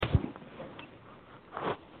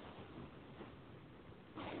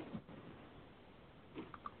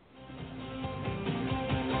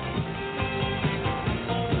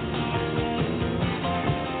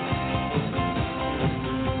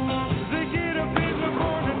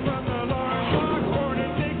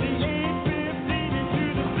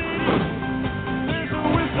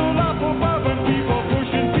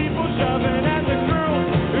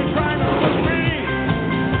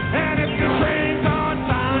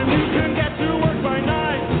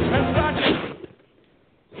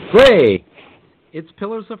Ray, it's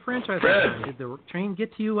Pillars of Franchise. Fred. Did the train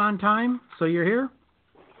get to you on time? So you're here?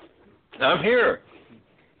 I'm here.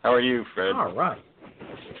 How are you, Fred? All right.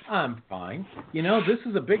 I'm fine. You know, this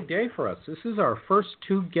is a big day for us. This is our first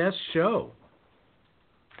two-guest show.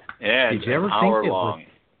 And Did you ever an hour think long.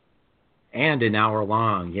 And an hour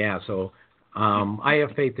long, yeah. So I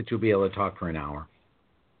have faith that you'll be able to talk for an hour.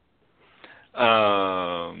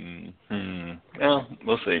 Well,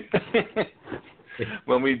 we'll see.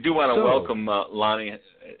 Well, we do want to welcome Lonnie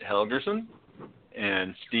Helgerson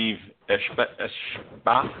and Steve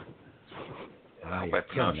Eschbach. I hope I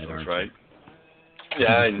pronounced those right.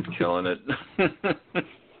 Yeah, I'm killing it.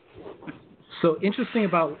 So interesting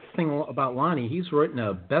thing about Lonnie, he's written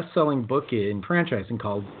a best-selling book in franchising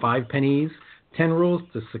called 5 Pennies, 10 Rules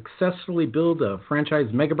to Successfully Build a Franchise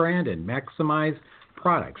Mega Brand and Maximize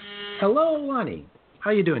Products. Hello, Lonnie.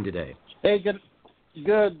 How you doing today? Hey, good,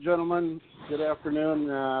 gentlemen. Good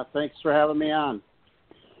afternoon. Thanks for having me on.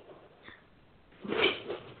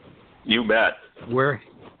 You bet. We're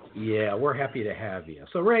happy to have you.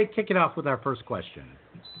 So, Ray, kick it off with our first question.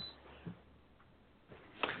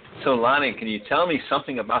 So, Lonnie, can you tell me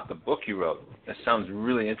something about the book you wrote? That sounds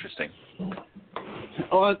really interesting.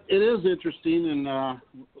 Oh, it is interesting, and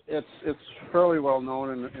it's fairly well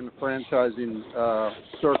known in the franchising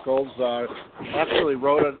circles. I actually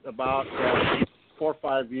wrote it about 4 or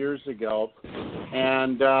 5 years ago,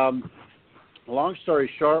 and long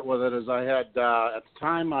story short with it is I had, at the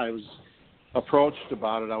time I was approached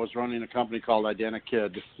about it, I was running a company called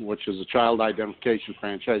Identikid, which is a child identification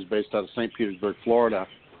franchise based out of St. Petersburg, Florida.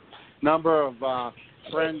 Number of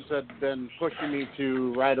friends had been pushing me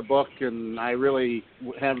to write a book, and I really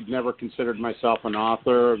have never considered myself an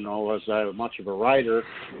author, nor was I much of a writer.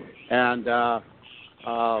 And I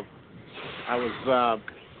was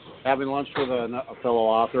having lunch with a fellow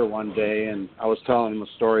author one day, and I was telling him a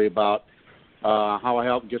story about how I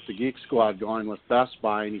helped get the Geek Squad going with Best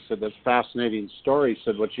Buy, and he said, that's a fascinating story. He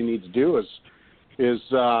said, what you need to do is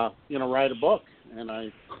write a book. And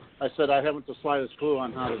I said, I haven't the slightest clue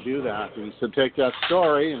on how to do that. And he said, take that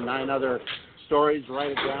story and 9 other stories,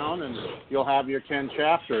 write it down, and you'll have your 10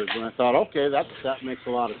 chapters. And I thought, okay, that makes a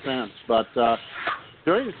lot of sense. But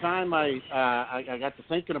during the time I got to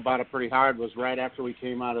thinking about it pretty hard was right after we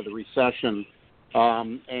came out of the recession.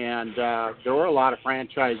 And there were a lot of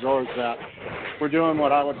franchisors that were doing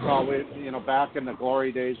what I would call, back in the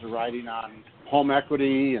glory days of writing on home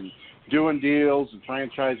equity and doing deals, and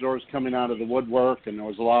franchisors coming out of the woodwork, and there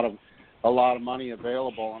was a lot of money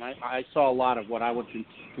available. And I saw a lot of what I would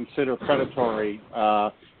consider predatory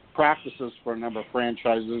practices for a number of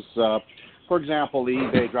franchises. For example, the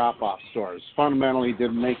eBay drop-off stores fundamentally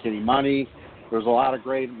didn't make any money. There was a lot of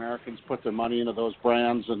great Americans put their money into those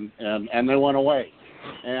brands, and they went away.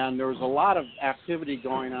 And there was a lot of activity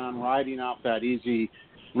going on riding off that easy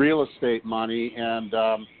real estate money, and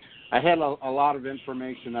I had a lot of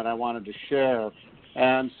information that I wanted to share.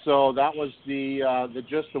 And so that was the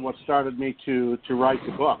gist of what started me to write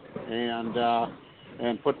the book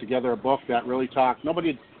and put together a book that really talked. A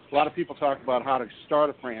lot of people talk about how to start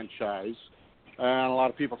a franchise, and a lot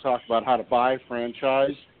of people talk about how to buy a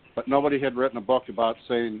franchise, but nobody had written a book about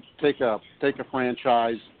saying take a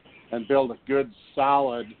franchise and build a good,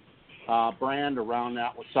 solid brand around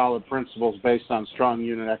that with solid principles based on strong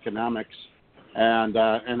unit economics and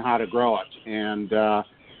how to grow it. And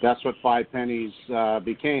that's what 5 Pennies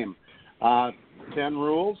became. 10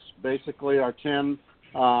 rules basically are 10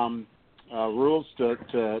 rules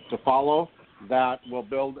to follow that will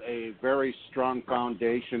build a very strong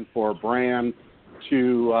foundation for a brand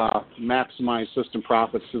to maximize system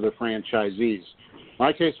profits to their franchisees. In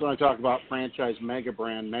my case, when I talk about franchise mega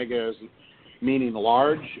brand, mega isn't meaning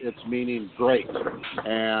large, it's meaning great.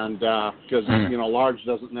 And because, large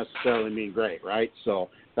doesn't necessarily mean great, right? So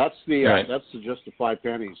that's the gist of 5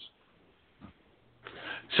 Pennies.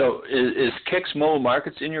 So is Kix Mobile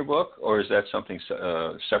Markets in your book, or is that something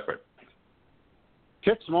separate?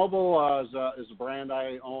 Kix Mobile is a brand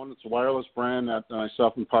I own. It's a wireless brand that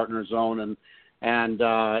myself and partners own, and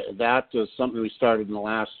that is something we started in the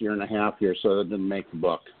last year and a half here, so that didn't make the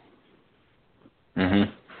book.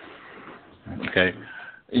 Mm-hmm. Okay.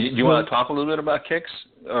 Do you want to talk a little bit about Kix,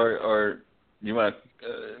 or you want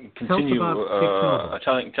to continue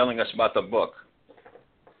telling us about the book?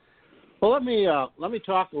 Well, let me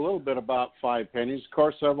talk a little bit about 5 Pennies. Of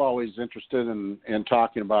course, I'm always interested in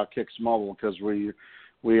talking about Kix Mobile because we're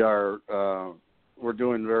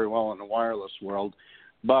doing very well in the wireless world.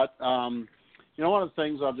 But one of the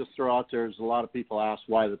things I'll just throw out there is a lot of people ask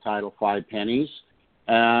why the title 5 Pennies,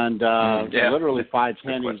 and literally 5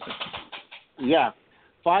 pennies. Yeah,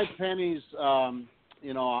 5 pennies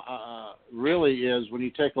really is when you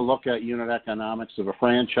take a look at unit economics of a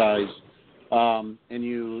franchise, and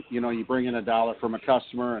you bring in $1 from a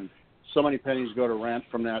customer, and so many pennies go to rent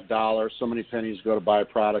from that $1, so many pennies go to buy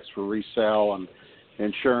products for resale and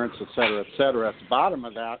insurance, et cetera, et cetera. At the bottom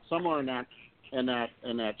of that, somewhere in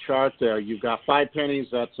that chart there, you've got 5 pennies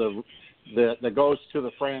that goes to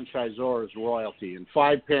the franchisor as royalty, and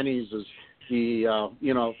 5 pennies is the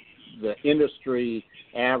industry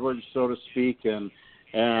average, so to speak,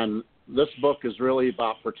 and this book is really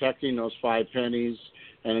about protecting those 5 pennies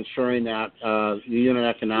and ensuring that the unit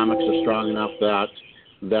economics are strong enough that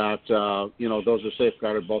those are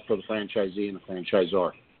safeguarded both for the franchisee and the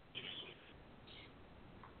franchisor.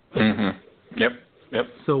 Mm-hmm. Yep.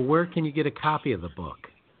 So where can you get a copy of the book?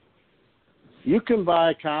 You can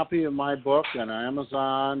buy a copy of my book on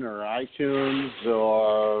Amazon or iTunes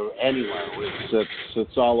or anywhere.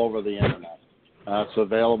 It's all over the internet. It's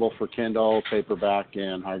available for Kindle, paperback,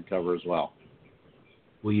 and hardcover as well.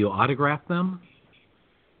 Will you autograph them?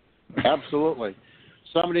 Absolutely.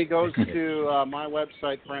 Somebody goes to my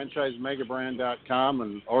website, franchisemegabrand.com,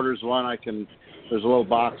 and orders one. There's a little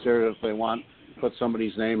box there if they want. Put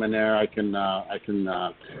somebody's name in there. I can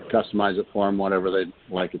customize it for them, whatever they'd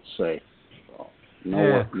like it to say.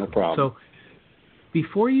 No problem. So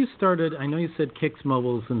before you started, I know you said Kix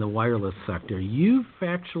Mobile's in the wireless sector. You've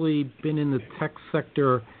actually been in the tech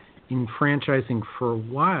sector in franchising for a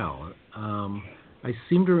while. I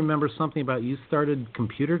seem to remember something about you started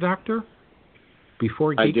Computer Doctor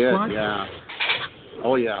before Geek Squad? I did, yeah.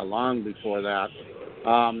 Oh, yeah, long before that.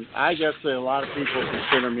 I guess a lot of people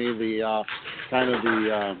consider me the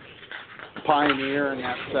pioneer in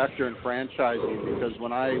that sector in franchising, because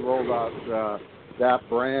when I rolled out that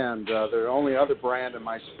brand, the only other brand in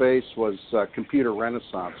my space was Computer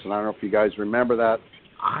Renaissance, and I don't know if you guys remember that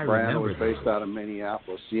brand. It was based out of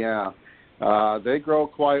Minneapolis. Yeah, they grow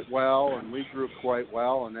quite well, and we grew quite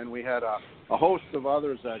well, and then we had a host of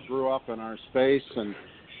others that grew up in our space,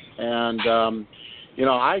 and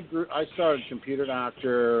I started Computer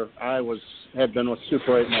Doctor. I had been with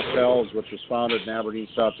Super 8 Motels, which was founded in Aberdeen,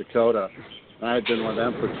 South Dakota. I had been with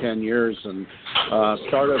them for 10 years and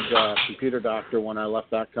started Computer Doctor when I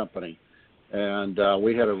left that company. And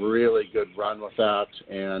we had a really good run with that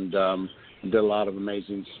and did a lot of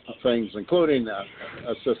amazing things, including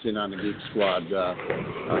assisting on the Geek Squad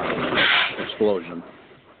explosion.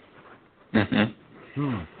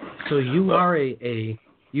 Mm-hmm. So you are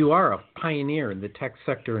a pioneer in the tech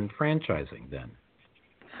sector in franchising, then,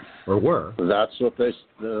 or were? That's what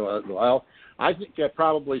well, I think I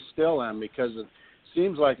probably still am, because it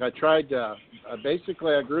seems like I tried to.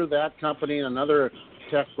 Basically, I grew that company and another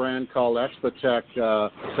tech brand called Eschbach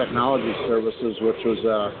Technology Services, which was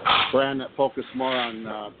a brand that focused more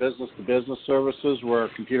on business-to-business services, where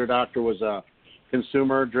Computer Doctor was a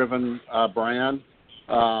consumer-driven brand.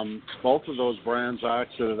 Both of those brands I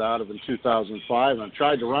exited out of in 2005, and I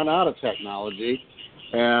tried to run out of technology,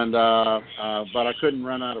 and but I couldn't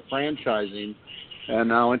run out of franchising. And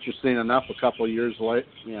now, interesting enough, a couple of years late,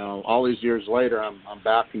 all these years later, I'm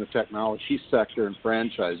back in the technology sector and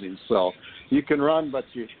franchising. So you can run, but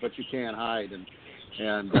you can't hide.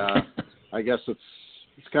 And I guess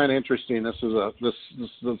it's kind of interesting. This is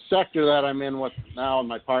the sector that I'm in with now, and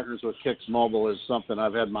my partners with Kix Mobile is something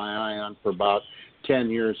I've had my eye on for about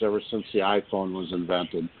 10 years, ever since the iPhone was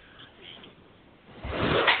invented.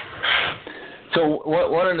 So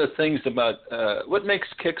one of the things about what makes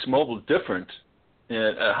Kix Mobile different,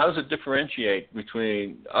 and how does it differentiate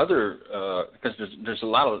between other, because there's a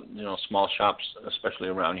lot of small shops, especially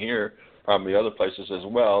around here, probably other places as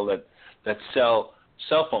well, that sell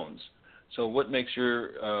cell phones. So what makes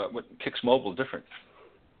what Kix Mobile different?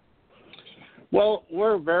 Well,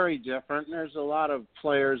 we're very different. There's a lot of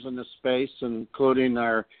players in the space, including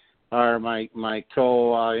my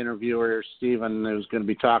co-interviewer, Stephen, who's going to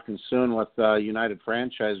be talking soon with United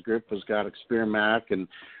Franchise Group, has got Expermac and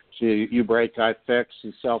You Break, I Fix,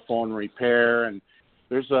 and cell phone repair. And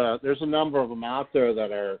there's a number of them out there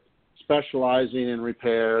that are specializing in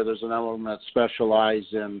repair. There's a number of them that specialize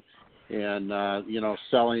in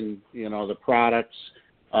selling the products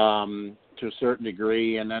to a certain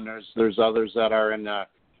degree, and then there's others that are in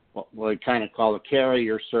what we kind of call a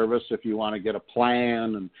carrier service, if you want to get a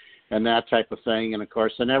plan and that type of thing. And of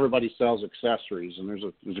course, then everybody sells accessories, and there's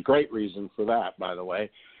a great reason for that, by the way.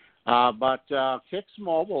 But Kix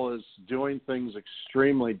Mobile is doing things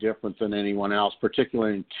extremely different than anyone else,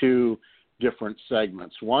 particularly in two different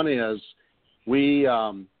segments. One is we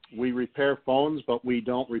repair phones, but we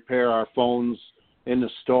don't repair our phones in the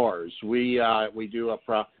stores. We do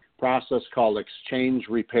a process called exchange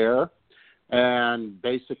repair, And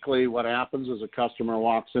basically what happens is a customer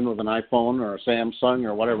walks in with an iPhone or a Samsung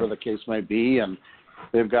or whatever the case may be, and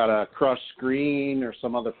they've got a crushed screen or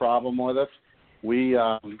some other problem with it. We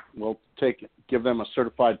will give them a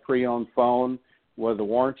certified pre-owned phone with a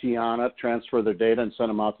warranty on it, transfer their data, and send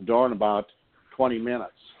them out the door in about 20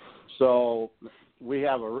 minutes. So we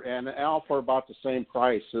have and all for about the same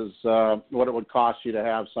price as what it would cost you to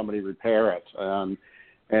have somebody repair it.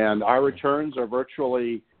 And our returns are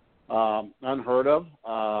virtually unheard of.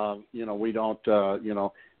 We don't,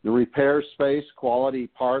 the repair space, quality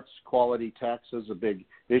parts, quality techs is a big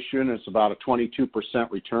issue, and it's about a 22%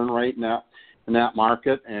 return rate in that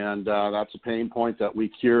market, and that's a pain point that we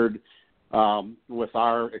cured with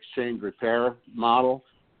our exchange repair model.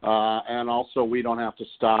 And also we don't have to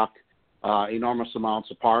stock enormous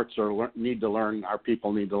amounts of parts or our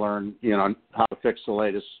people need to learn, how to fix the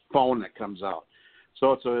latest phone that comes out.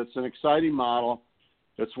 So it's an exciting model.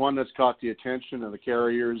 It's one that's caught the attention of the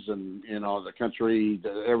carriers and, the country,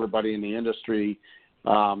 everybody in the industry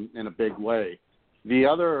in a big way. The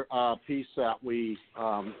other piece that we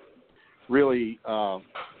really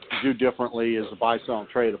do differently is the buy, sell, and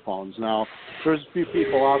trade of phones. Now, there's a few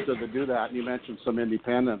people out there that do that, and you mentioned some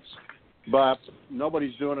independents, but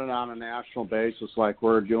nobody's doing it on a national basis like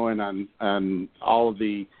we're doing on all of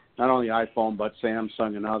the, not only iPhone, but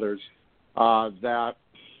Samsung and others, that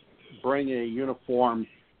bring a uniform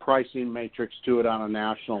pricing matrix to it on a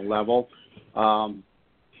national level, and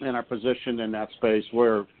are positioned in that space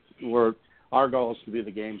where our goal is to be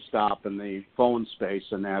the GameStop in the phone space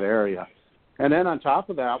in that area. And then on top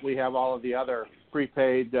of that, we have all of the other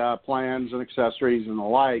prepaid plans and accessories and the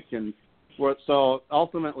like. And so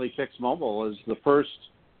ultimately, Pix Mobile is the first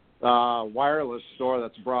wireless store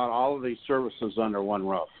that's brought all of these services under one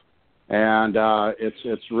roof. And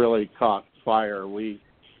it's really caught fire. We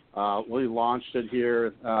launched it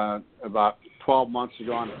here about 12 months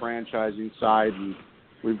ago on the franchising side, and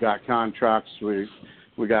we've got contracts.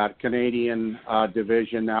 We got Canadian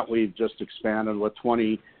division that we've just expanded with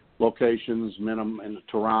 20 locations minimum in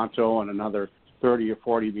Toronto and another 30 or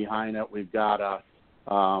 40 behind it. We've got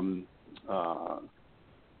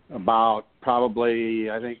about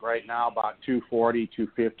probably, I think right now, about 240,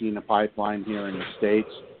 250 in the pipeline here in the States,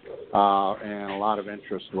 and a lot of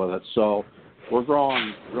interest with it. So we're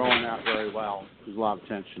growing that very well. There's a lot of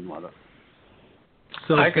tension with it.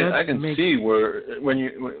 So I can see where when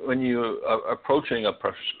you are approaching a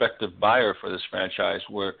prospective buyer for this franchise,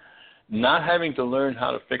 where not having to learn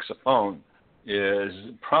how to fix a phone is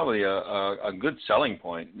probably a good selling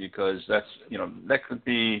point, because that's that could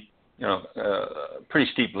be a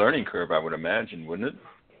pretty steep learning curve, I would imagine, wouldn't it?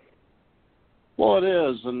 Well, it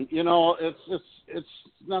is, and it's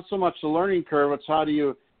not so much the learning curve; it's how do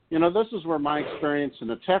you this is where my experience in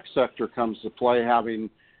the tech sector comes to play, having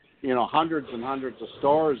hundreds and hundreds of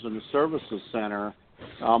stores in the services center,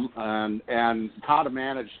 and how to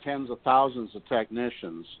manage tens of thousands of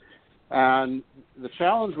technicians. And the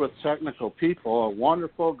challenge with technical people are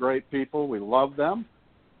wonderful, great people. We love them.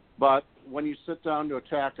 But when you sit down to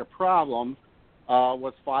attack a problem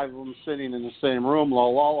with 5 of them sitting in the same room, they'll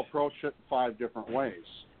all approach it 5 different ways.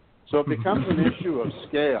 So it becomes an issue of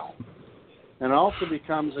scale. And it also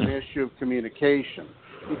becomes an issue of communication,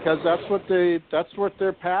 because that's what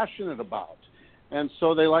they're passionate about. And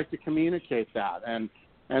so they like to communicate that. And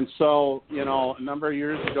so, a number of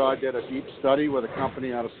years ago, I did a deep study with a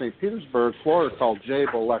company out of St. Petersburg, Florida, called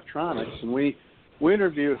Jabil Electronics, and we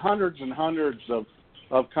interviewed hundreds and hundreds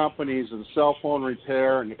of companies in cell phone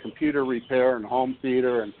repair and computer repair and home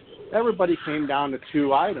theater, and everybody came down to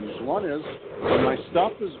 2 items. One is, when my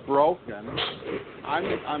stuff is broken,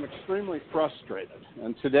 I'm extremely frustrated.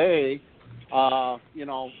 And today, our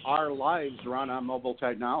lives run on mobile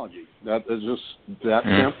technology. That is just that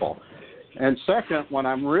simple. And second, when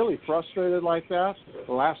I'm really frustrated like that,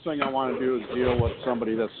 the last thing I want to do is deal with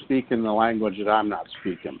somebody that's speaking the language that I'm not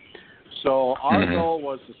speaking. So our goal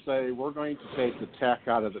was to say, we're going to take the tech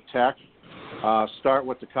out of the tech, start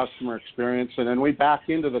with the customer experience, and then we back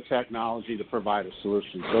into the technology to provide a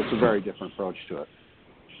solution. So it's a very different approach to it.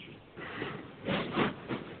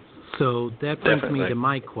 So that brings me to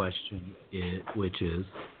my question, which is,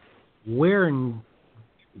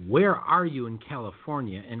 where are you in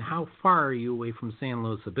California, and how far are you away from San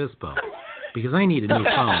Luis Obispo? Because I need a new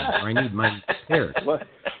phone, or I need my repairs.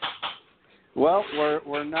 Well,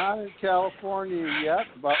 we're not in California yet,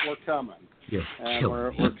 but we're coming. Yes, and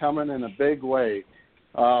we're coming in a big way.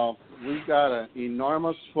 We've got an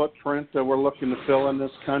enormous footprint that we're looking to fill in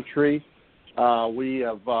this country.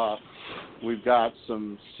 We've got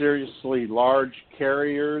some seriously large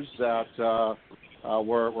carriers that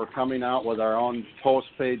We're coming out with our own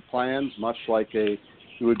postpaid plans, much like you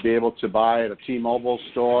would be able to buy at a T-Mobile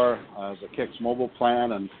store as a Kix mobile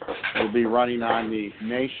plan, and we'll be running on the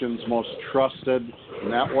nation's most trusted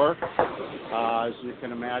network, as you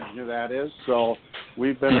can imagine who that is. So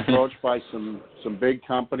we've been approached by some big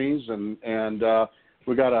companies, and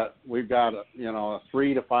we've got a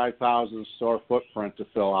 3,000 to 5,000 store footprint to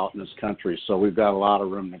fill out in this country. So we've got a lot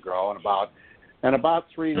of room to grow, and about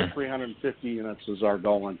 300 to 350 units is our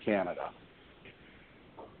goal in Canada.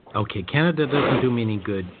 Okay, Canada doesn't do me any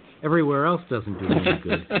good. Everywhere else doesn't do me any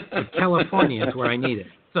good. But California is where I need it.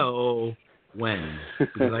 So when?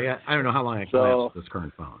 Because I don't know how long I can last this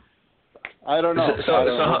current phone. I don't know.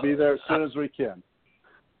 We'll be there as soon as we can.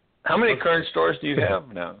 How many current stores do you have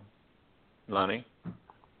now, Lonnie?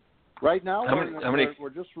 Right now, we're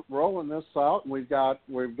just rolling this out, and we've got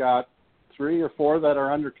 3 or 4 that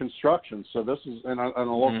are under construction. So this is in a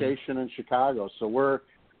location in Chicago. So we're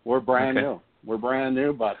brand new. We're brand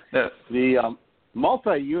new, but the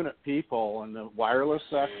multi-unit people in the wireless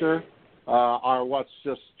sector are what's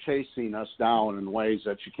just chasing us down in ways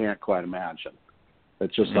that you can't quite imagine.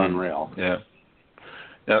 It's just unreal. Yeah.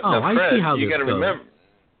 Now, Fred, I see how you got to remember.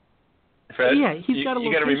 Fred, yeah, he's got a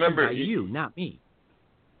location remember, by you, not me.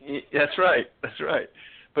 That's right. That's right.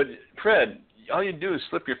 But Fred, all you do is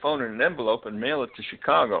slip your phone in an envelope and mail it to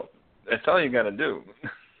Chicago. That's all you got to do.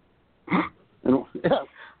 Yeah.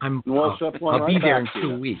 I'll be there in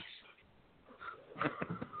 2 weeks.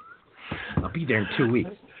 I'll be there in 2 weeks.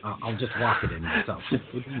 I'll just walk it in myself. It's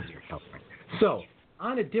easier. So,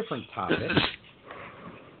 on a different topic,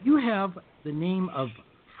 you have the name of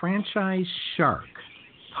Franchise Shark.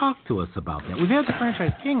 Talk to us about that. We've had the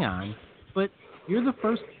Franchise King on, but you're the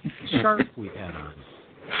first shark we've had on.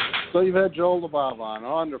 So you've had Joel LeBob on.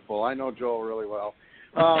 Wonderful. I know Joel really well.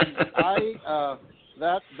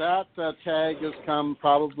 That tag has come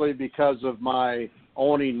probably because of my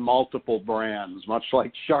owning multiple brands, much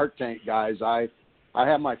like Shark Tank guys. I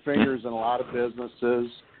have my fingers in a lot of businesses,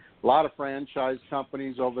 a lot of franchise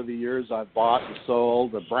companies over the years. I've bought and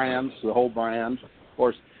sold the brands, the whole brand. Of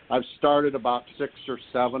course, I've started about 6 or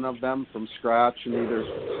 7 of them from scratch and either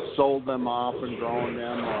sold them off and grown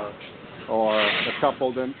them, or a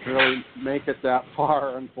couple didn't really make it that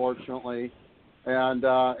far, unfortunately. And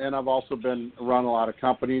I've also run a lot of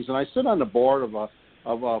companies, and I sit on the board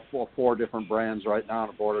of 4 different brands right now on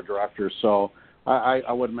the board of directors. So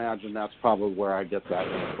I would imagine that's probably where I get that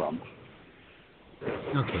name from.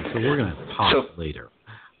 Okay, so we're going to talk later.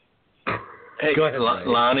 Hey, go ahead,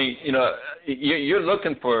 Lonnie. You're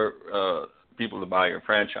looking for people to buy your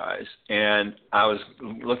franchise, and I was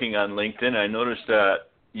looking on LinkedIn. And I noticed that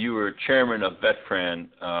you were chairman of VetFran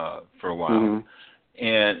for a while. Mm-hmm.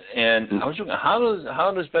 And I was wondering,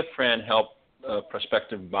 how does VetFran help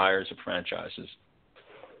prospective buyers of franchises?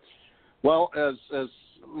 Well, as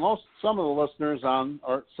some of the listeners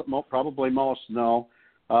probably most know,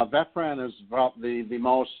 VetFran is about the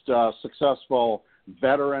most successful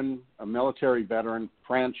military veteran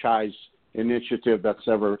franchise initiative that's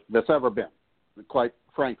ever been, quite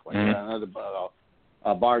frankly.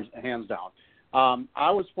 Bars hands down.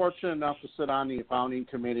 I was fortunate enough to sit on the founding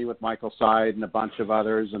committee with Michael Seid and a bunch of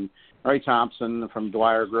others, and Ray Thompson from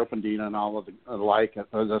Dwyer Group and Dina and all of the like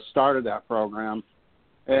that started that program.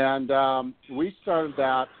 And we started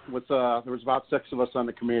that with there was about 6 of us on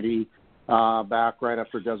the committee back right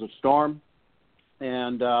after Desert Storm,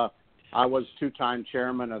 and I was 2-time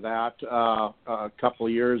chairman of that, a couple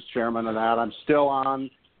of years chairman of that. I'm still on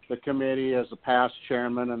the committee as a past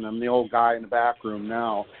chairman, and I'm the old guy in the back room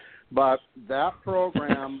now. But that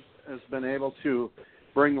program has been able to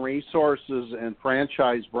bring resources and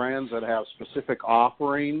franchise brands that have specific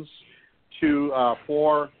offerings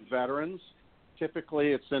for veterans.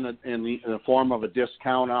 Typically, it's in the form of a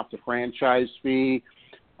discount off the franchise fee.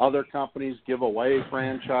 Other companies give away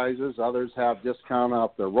franchises. Others have discount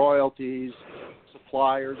off their royalties,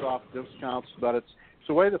 suppliers off discounts. But it's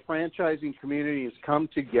the way the franchising community has come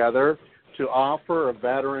together to offer a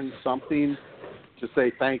veteran something to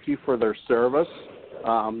say thank you for their service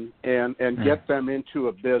and get them into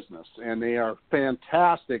a business. And they are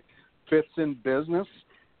fantastic fits in business.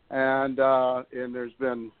 And there's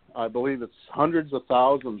been, I believe it's hundreds of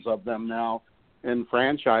thousands of them now in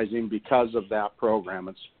franchising because of that program.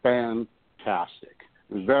 It's fantastic.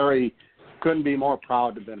 Couldn't be more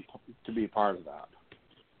proud to be part of that.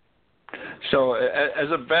 So as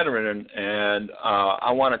a veteran, and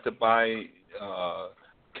I wanted to buy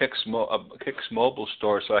Kix mobile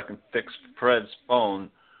store so I can fix Fred's phone,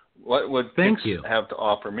 what would Kix have to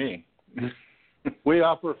offer me? We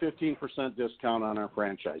offer a 15% discount on our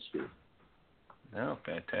franchise fee. Oh,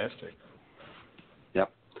 fantastic.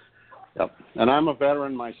 Yep. And I'm a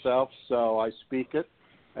veteran myself, so I speak it,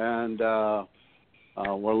 and we're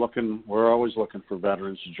always looking for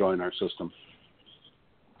veterans to join our system.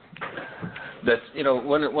 That's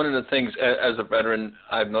one of the things as a veteran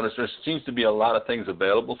I've noticed there seems to be a lot of things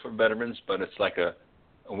available for veterans, but it's like a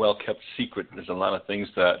well-kept secret. There's a lot of things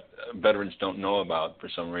that veterans don't know about for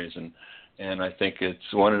some reason, and I think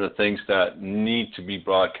it's one of the things that need to be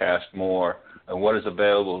broadcast more. What is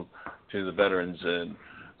available to the veterans, and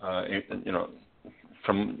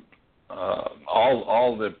from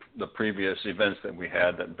all the previous events that we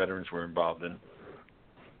had that veterans were involved in.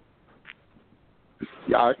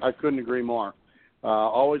 Yeah, I couldn't agree more.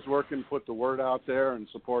 Always working to put the word out there and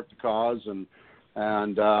support the cause, and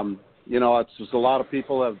it's just a lot of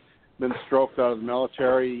people have been stroked out of the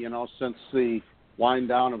military, since the wind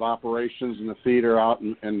down of operations in the theater out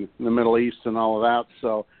in the Middle East and all of that.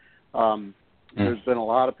 So there's been a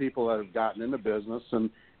lot of people that have gotten into business, and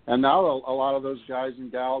now a lot of those guys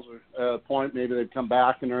and gals are at a point maybe they've come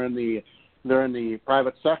back and they're in the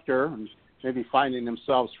private sector and maybe finding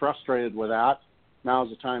themselves frustrated with that.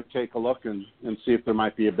 Now's the time to take a look and see if there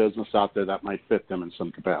might be a business out there that might fit them in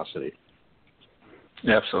some capacity.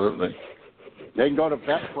 Yeah, absolutely. They can go to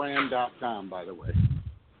vetbrand.com, by the way.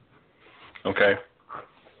 Okay.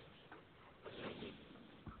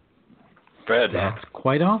 Fred. That's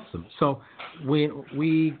quite awesome. So we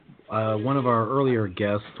one of our earlier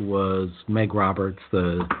guests was Meg Roberts,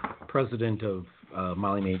 the president of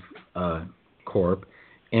Molly Maid Corp.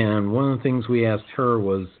 And one of the things we asked her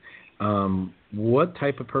was, what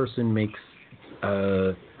type of person makes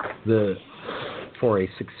for a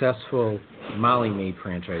successful Molly Maid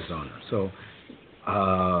franchise owner? So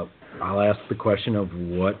I'll ask the question of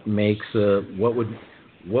what makes what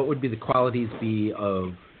would be the qualities be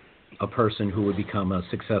of a person who would become a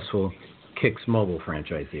successful Kicks Mobile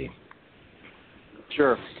franchisee?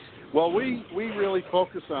 Sure. Well, we really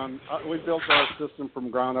focus on, we built our system from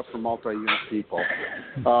ground up for multi-unit people.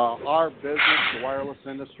 Our business, the wireless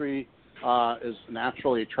industry, is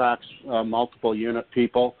naturally attracts multiple unit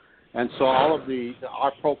people, and so our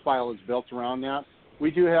profile is built around that. We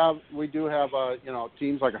do have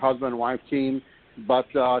teams like a husband and wife team, but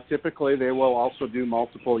typically they will also do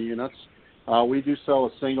multiple units. We do sell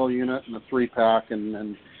a single unit and a 3-pack,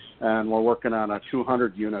 and we're working on a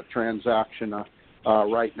 200 unit transaction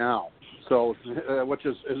right now, so which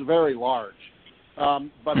is very large.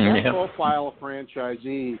 But that profile of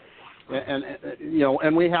franchisee,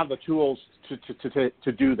 and we have the tools to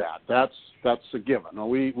do that. That's a given.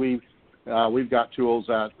 We've got tools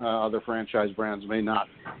that other franchise brands may not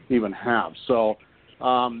even have. So,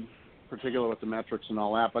 particularly with the metrics and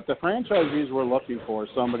all that. But the franchisees we're looking for,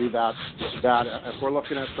 somebody that if we're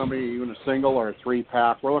looking at somebody even a single or a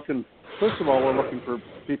 3-pack, first of all, we're looking for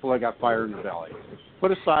people that got fire in the belly.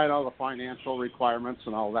 Put aside all the financial requirements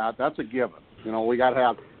and all that. That's a given. They got to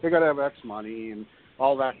have X money and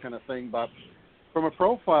all that kind of thing. But from a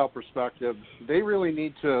profile perspective, they really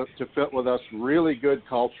need to fit with us really good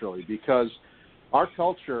culturally, because our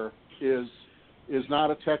culture is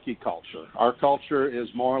not a techie culture. Our culture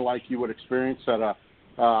is more like you would experience at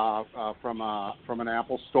from an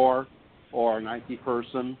Apple store or a Nike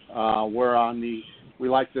person. We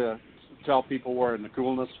like to tell people we're in the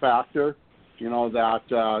coolness factor. And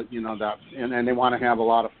they want to have a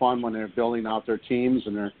lot of fun when they're building out their teams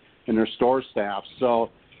and their store staff.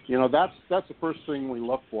 So, that's the first thing we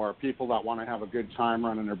look for, people that want to have a good time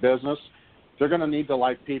running their business. They're going to need to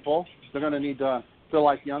like people. They're going to need to feel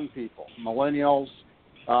like young people. Millennials,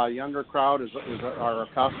 younger crowd are our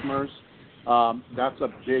customers. That's a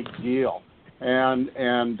big deal. And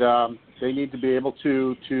they need to be able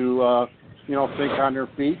to think on their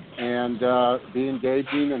feet and be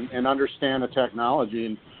engaging and understand the technology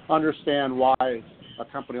and understand why a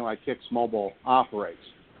company like Kicks Mobile operates.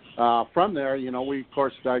 From there, we of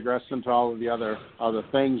course digress into all of the other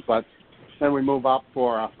things, but then we move up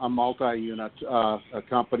for a multi-unit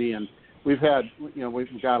company, and we've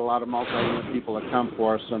got a lot of multi-unit people that come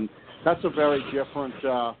for us, and that's a very different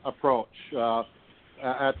approach.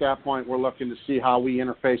 At that point, we're looking to see how we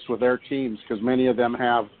interface with their teams, because many of them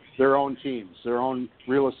have their own teams, their own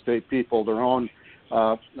real estate people, their own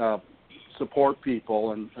support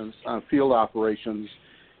people and field operations.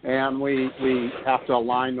 And we have to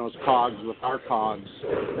align those cogs with our cogs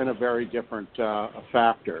in a very different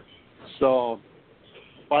factor. So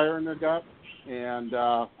fire in their gut and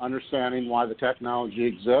understanding why the technology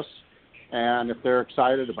exists, and if they're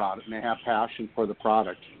excited about it and they have passion for the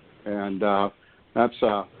product. And that's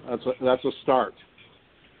a start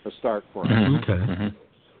for us. Okay. Mm-hmm.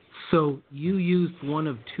 So you used one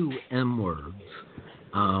of two M words.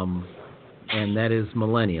 and that is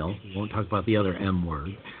millennial. We won't talk about the other M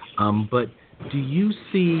word. But do you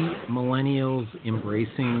see millennials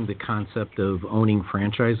embracing the concept of owning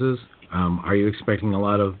franchises? Are you expecting a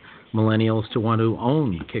lot of millennials to want to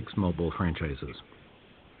own Kicks Mobile franchises?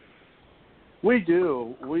 We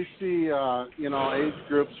do. We see, age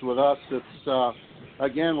groups with us. It's,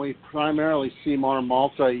 again, we primarily see more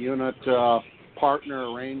multi-unit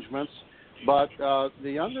partner arrangements. But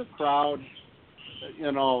the younger crowd,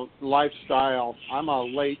 lifestyle, I'm a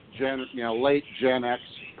late Gen X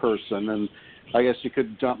person, and I guess you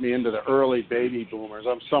could dump me into the early baby boomers.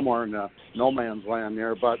 I'm somewhere in no man's land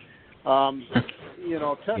there. But,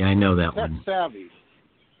 tech, I know that tech one. Savvy.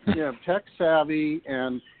 Tech savvy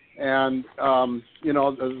and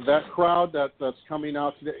that crowd that's coming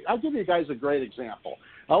out today. I'll give you guys a great example.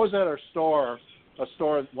 I was at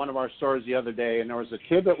one of our stores the other day, and there was a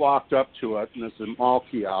kid that walked up to it, and it's a mall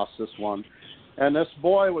kiosk, this one, and this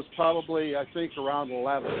boy was probably, I think, around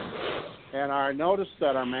 11. And I noticed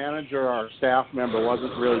that our manager, our staff member,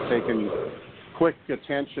 wasn't really taking quick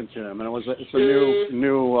attention to him, and it's a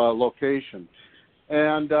new location.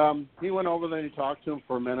 And he went over there and he talked to him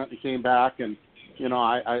for a minute. And he came back, and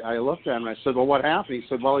I looked at him and I said, "Well, what happened?" He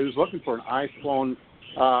said, "Well, he was looking for an iPhone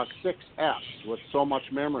 6S with so much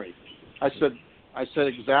memory." I said,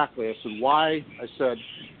 "Exactly." I said, "Why?" I said,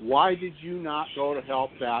 "Why did you not go to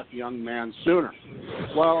help that young man sooner?"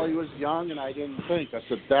 "Well, he was young and I didn't think." I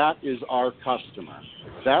said, "That is our customer.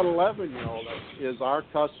 That 11-year-old is our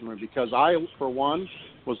customer, because I, for one,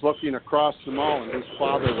 was looking across the mall and his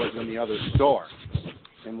father was in the other store.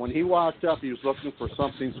 And when he walked up, he was looking for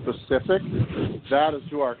something specific. That is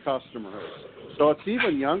who our customer is." So it's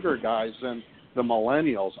even younger guys than the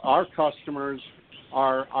millennials. Our customers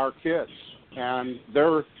are our kids, and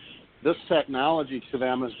this technology to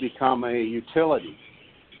them has become a utility,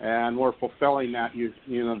 and we're fulfilling that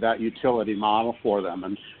that utility model for them.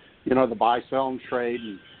 And the buy, sell, and trade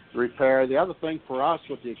and repair. The other thing for us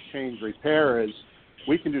with the exchange repair is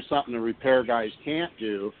we can do something the repair guys can't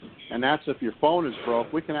do, and that's if your phone is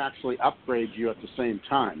broke, we can actually upgrade you at the same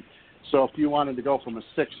time. So if you wanted to go from a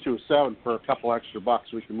 6 to a 7 for a couple extra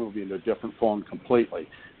bucks, we can move you into a different phone completely.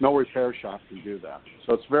 No repair shop can do that.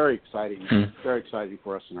 So it's very exciting, very exciting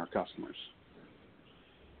for us and our customers.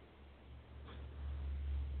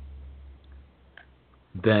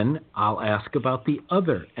 Then I'll ask about the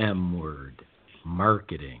other M word,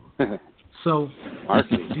 marketing. So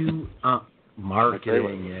marketing,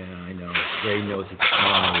 yeah, I know. Ray knows it's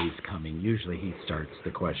always coming. Usually he starts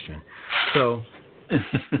the question. So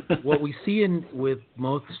what we see with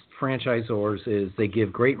most franchisors is they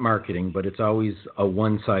give great marketing, but it's always a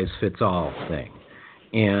one-size-fits-all thing.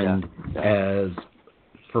 And as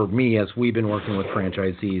for me, as we've been working with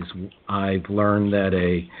franchisees, I've learned that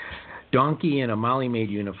a donkey in a Molly-Maid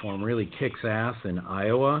uniform really kicks ass in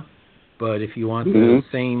Iowa. But if you want the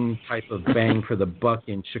same type of bang for the buck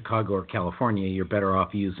in Chicago or California, you're better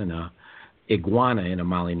off using a iguana in a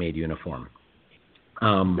Molly-Maid uniform.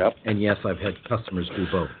 And yes, I've had customers do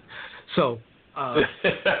both. So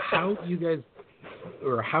how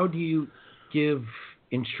do you give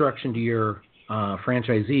instruction to your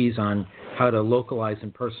franchisees on how to localize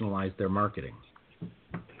and personalize their marketing?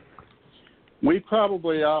 We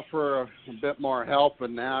probably offer a bit more help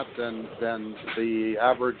in that than the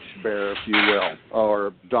average bear, if you will,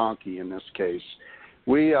 or donkey in this case.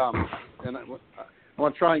 We and I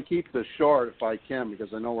want to try and keep this short if I can,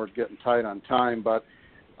 because I know we're getting tight on time. But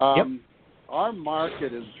our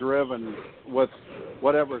market is driven with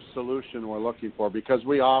whatever solution we're looking for, because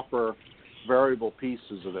we offer variable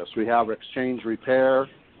pieces of this. We have exchange repair.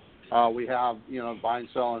 We have, buy and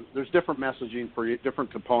sell, and there's different messaging for different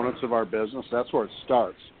components of our business. That's where it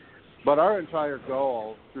starts. But our entire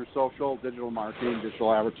goal through social, digital marketing,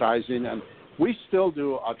 digital advertising, and we still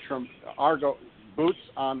do boots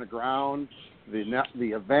on the ground, the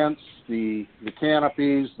events, the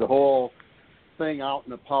canopies, the whole thing out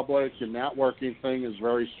in the public, and networking thing is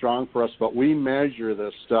very strong for us. But we measure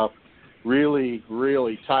this stuff really,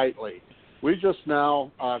 really tightly. We just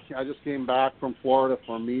now, I just came back from Florida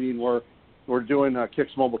for a meeting where we're doing a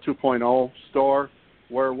Kicks Mobile 2.0 store,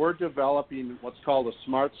 where we're developing what's called a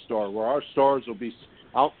smart store, where our stores will be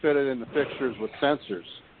outfitted in the fixtures with sensors.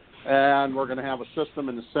 And we're going to have a system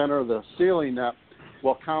in the center of the ceiling that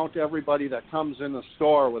will count everybody that comes in the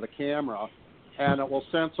store with a camera, and it will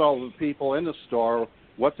sense all the people in the store,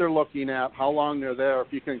 what they're looking at, how long they're there. If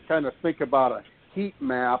you can kind of think about a heat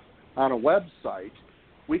map on a website,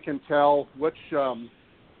 we can tell which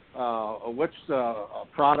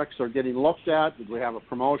products are getting looked at. We have a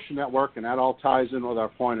promotion network, and that all ties in with our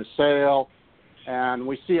point of sale. And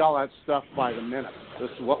we see all that stuff by the minute.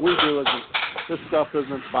 What we do is this stuff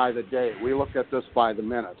isn't by the day. We look at this by the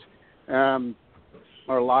minute,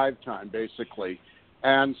 or live time, basically.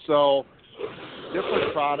 And so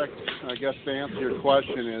different products, I guess to answer your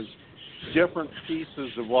question, is different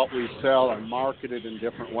pieces of what we sell are marketed in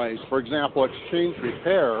different ways. For example, exchange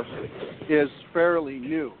repair is fairly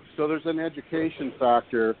new. So there's an education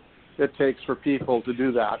factor it takes for people to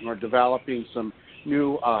do that. And we're developing some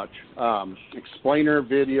new explainer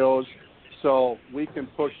videos so we can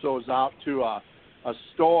push those out to a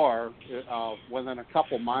store within a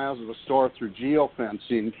couple miles of the store through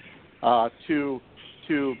geofencing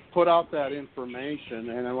to put out that information.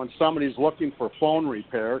 And then when somebody's looking for phone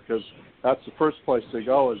repair, because that's the first place they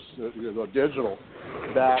go is to go digital,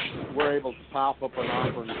 that we're able to pop up and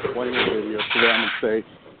offer an explainer video to them and say,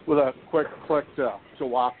 with a quick click to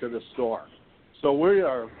walk to the store. So we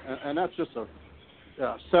are, and that's just a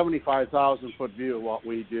 75,000-foot view of what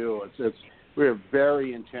we do. We are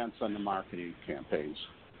very intense on the marketing campaigns.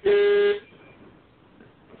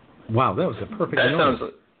 Wow, that was a perfect That noise.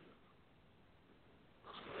 sounds...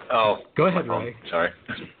 Oh, go ahead, Ray. Sorry.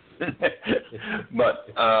 But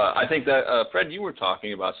I think that, Fred, you were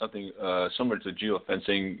talking about something similar to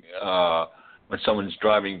geofencing when someone's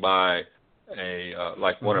driving by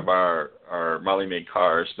like one of our Molly-made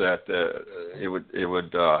cars, that it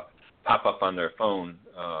would pop up on their phone,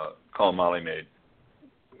 call Molly-made.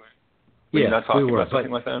 Were you not talking about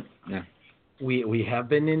something like that? Yeah. We have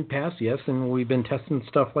been in past, yes, and we've been testing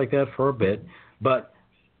stuff like that for a bit. But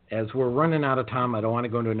as we're running out of time, I don't want to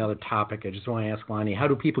go into another topic. I just want to ask Lonnie, how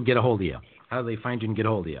do people get a hold of you? How do they find you and get a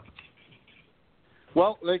hold of you?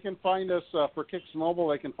 Well, they can find us for Kicks Mobile.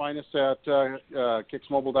 They can find us at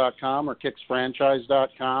kicksmobile.com or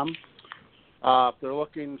kicksfranchise.com. If they're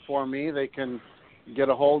looking for me, they can get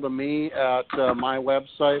a hold of me at my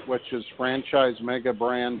website, which is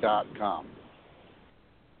franchisemegabrand.com.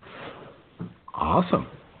 Awesome.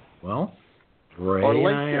 Well, Ray and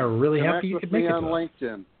I are really happy you could make it. On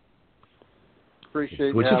LinkedIn.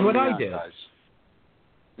 Appreciate which you is what having I me did. on, guys.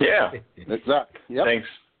 Yeah. Exactly. Yep.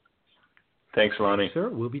 Thanks, Lonnie. Sir,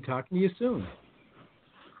 we'll be talking to you soon.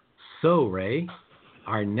 So, Ray,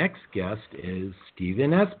 our next guest is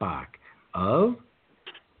Stephen Eschbach of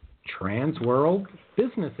Tranword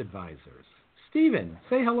Business Advisors. Stephen,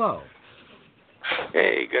 say hello.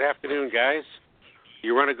 Hey, good afternoon, guys.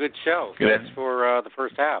 You run a good show. Thanks for the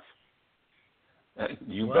first half.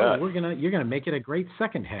 You bet. bet. You're gonna make it a great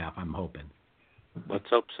second half, I'm hoping. Let's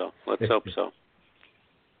hope so.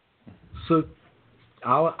 So,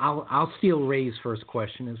 I'll steal Ray's first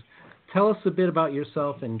question. Is tell us a bit about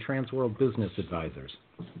yourself and Tranword Business Advisors.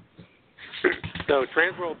 So,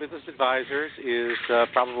 Tranword Business Advisors is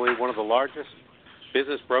probably one of the largest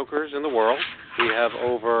business brokers in the world. We have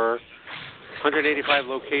over 185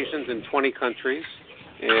 locations in 20 countries,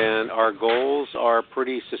 and our goals are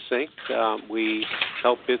pretty succinct. We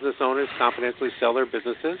help business owners confidently sell their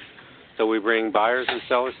businesses, so we bring buyers and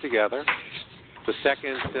sellers together. The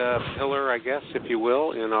second pillar, I guess, if you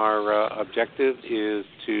will, in our objective is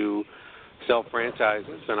to sell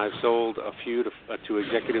franchises, and I've sold a few to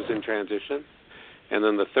executives in transition. And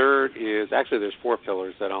then the third is, actually there's four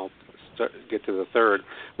pillars that I'll get to the third.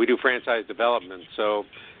 We do franchise development. So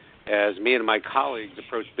as me and my colleagues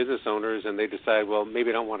approach business owners and they decide, well, maybe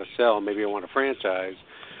I don't want to sell, maybe I want to franchise,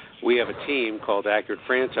 we have a team called Accurate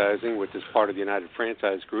Franchising, which is part of the United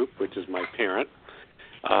Franchise Group, which is my parent,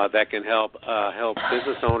 that can help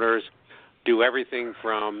business owners do everything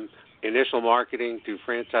from initial marketing to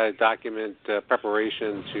franchise document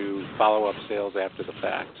preparation to follow-up sales after the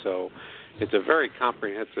fact. So it's a very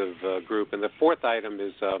comprehensive group. And the fourth item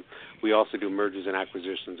is we also do mergers and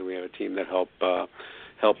acquisitions, and we have a team that help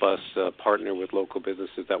us partner with local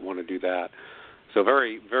businesses that want to do that. So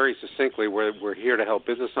very, very succinctly, we're here to help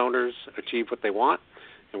business owners achieve what they want,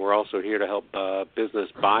 and we're also here to help business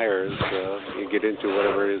buyers get into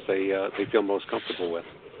whatever it is they feel most comfortable with.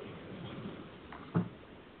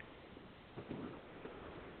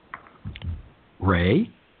 Ray?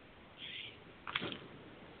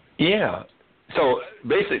 Yeah. So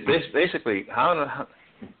basically,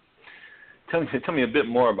 tell me a bit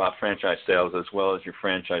more about franchise sales as well as your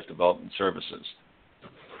franchise development services.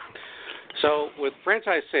 So with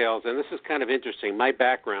franchise sales, and this is kind of interesting, my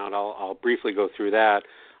background, I'll briefly go through that.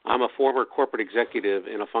 I'm a former corporate executive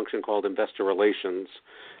in a function called investor relations,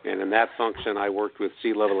 and in that function I worked with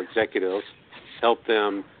C-level executives, helped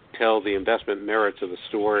them tell the investment merits of the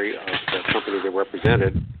story of the company they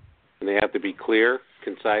represented, and they have to be clear,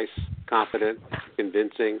 concise, confident,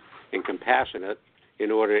 convincing, and compassionate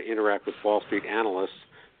in order to interact with Wall Street analysts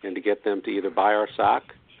and to get them to either buy our stock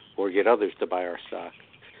or get others to buy our stock.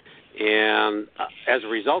 And as a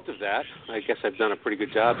result of that, I guess I've done a pretty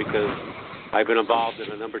good job because I've been involved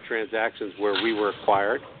in a number of transactions where we were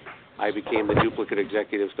acquired. I became the duplicate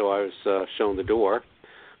executive, so I was shown the door.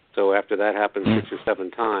 So after that happened 6 or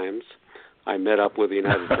 7 times, I met up with the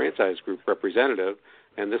United Franchise Group representative,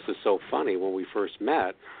 and this is so funny. When we first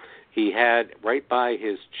met, he had right by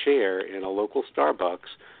his chair in a local Starbucks,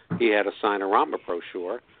 he had a Signorama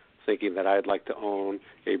brochure thinking that I'd like to own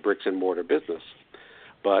a bricks-and-mortar business.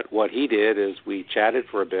 But what he did is we chatted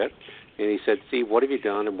for a bit, and he said, Steve, what have you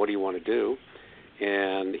done and what do you want to do?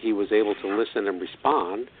 And he was able to listen and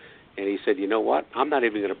respond, and he said, you know what, I'm not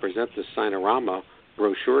even going to present this Signorama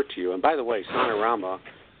brochure to you. And by the way, Signorama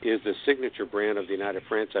is the signature brand of the United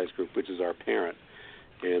Franchise Group, which is our parent.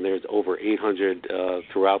 And there's over 800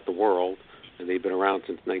 throughout the world, and they've been around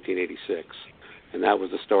since 1986. And that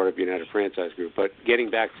was the start of United Franchise Group. But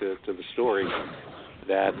getting back to the story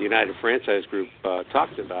that the United Franchise Group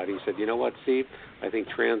talked about, he said, you know what, Steve, I think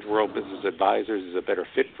Tranword Business Advisors is a better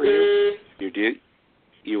fit for you.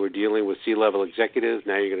 You were dealing with C-level executives.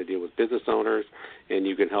 Now you're going to deal with business owners, and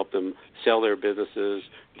you can help them sell their businesses,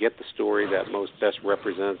 get the story that most best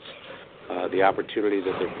represents the opportunity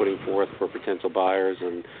that they're putting forth for potential buyers,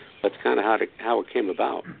 and that's kind of how it came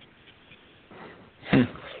about.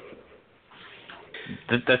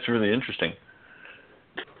 That's really interesting.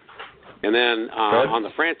 And then on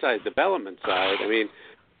the franchise development side, I mean,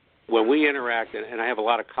 when we interact, and I have a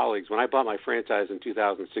lot of colleagues, when I bought my franchise in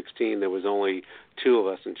 2016, there was only 2 of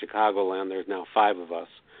us in Chicagoland. There's now 5 of us.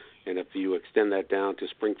 And if you extend that down to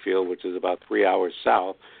Springfield, which is about 3 hours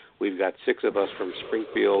south, we've got 6 of us from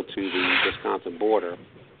Springfield to the Wisconsin border.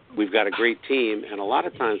 We've got a great team, and a lot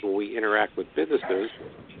of times when we interact with businesses,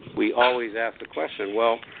 we always ask the question,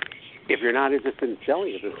 well, if you're not interested in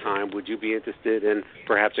selling at this time, would you be interested in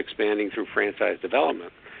perhaps expanding through franchise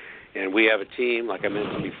development? And we have a team, like I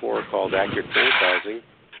mentioned before, called Accurate Franchising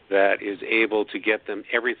that is able to get them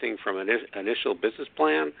everything from an initial business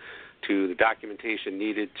plan to the documentation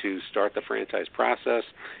needed to start the franchise process,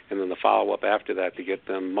 and then the follow-up after that to get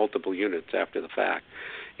them multiple units after the fact.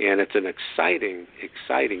 And it's an exciting,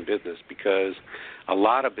 exciting business because a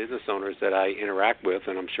lot of business owners that I interact with,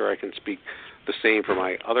 and I'm sure I can speak the same for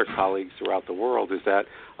my other colleagues throughout the world, is that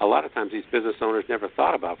a lot of times these business owners never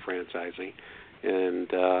thought about franchising.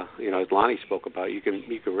 And, as Lonnie spoke about, you can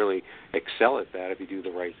really excel at that if you do the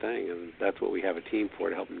right thing, and that's what we have a team for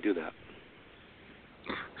to help them do that.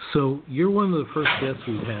 So you're one of the first guests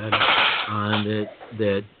we've had on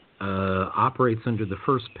that operates under the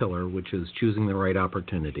first pillar, which is choosing the right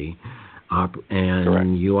opportunity, and Correct.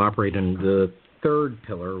 You operate under the third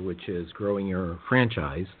pillar, which is growing your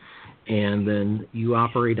franchise, and then you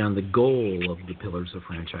operate on the goal of the pillars of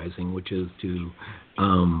franchising, which is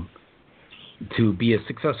to be a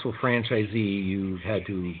successful franchisee. You've had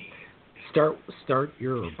to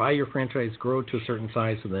buy your franchise, grow it to a certain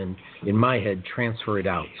size, and then, in my head, transfer it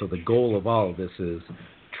out. So the goal of all of this is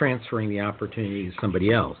transferring the opportunity to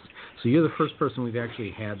somebody else. So you're the first person we've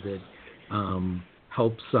actually had that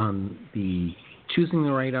helps on the choosing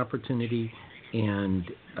the right opportunity and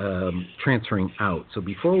transferring out. So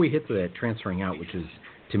before we hit to that transferring out, which is,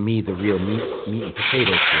 to me, the real meat and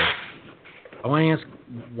potatoes here, I want to ask,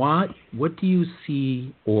 what do you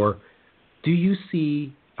see, or do you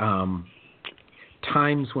see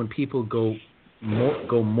times when people go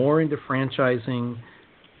more into franchising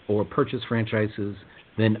or purchase franchises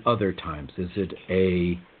than other times? Is it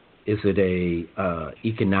a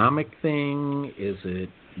economic thing?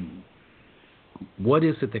 What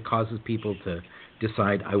is it that causes people to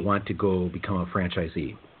decide, I want to go become a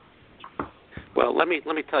franchisee? Well, let me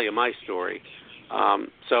tell you my story.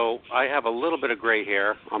 So I have a little bit of gray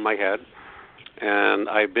hair on my head, and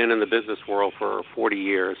I've been in the business world for 40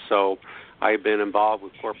 years. So I've been involved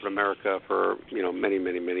with corporate America for many,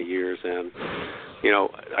 many, many years, and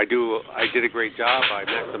I did a great job. I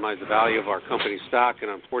maximized the value of our company stock, and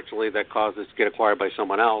unfortunately, that caused us to get acquired by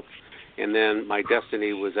someone else. And then my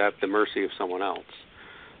destiny was at the mercy of someone else.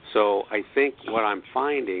 So I think what I'm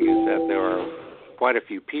finding is that there are quite a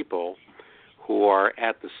few people who are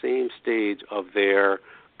at the same stage of their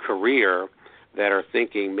career that are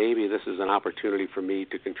thinking maybe this is an opportunity for me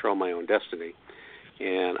to control my own destiny.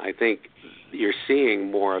 And I think you're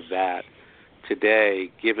seeing more of that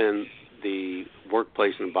today given the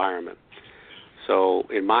workplace environment. So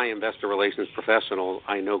in my investor relations professional,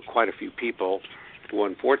 I know quite a few people who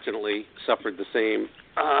unfortunately suffered the same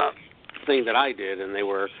thing that I did, and they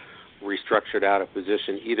were restructured out of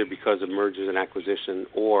position either because of mergers and acquisition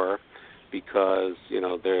or because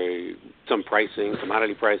some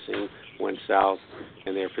commodity pricing went south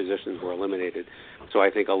and their positions were eliminated. So I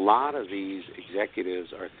think a lot of these executives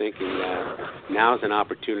are thinking that now's an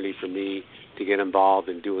opportunity for me to get involved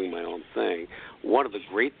in doing my own thing. One of the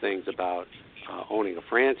great things about owning a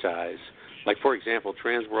franchise, like, for example,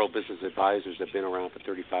 Tranword Business Advisors have been around for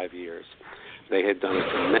 35 years. They had done a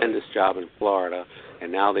tremendous job in Florida,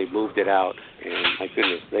 and now they've moved it out, and my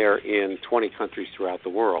goodness, they're in 20 countries throughout the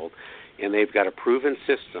world, and they've got a proven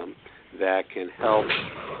system that can help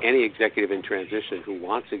any executive in transition who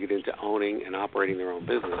wants to get into owning and operating their own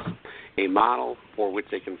business, a model for which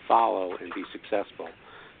they can follow and be successful.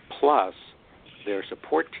 Plus, their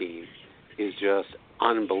support team is just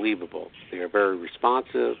unbelievable. They are very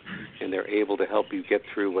responsive, and they're able to help you get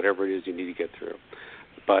through whatever it is you need to get through.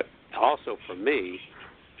 But also for me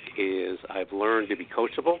is I've learned to be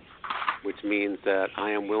coachable, which means that I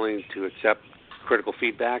am willing to accept critical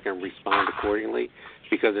feedback and respond accordingly,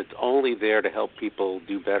 because it's only there to help people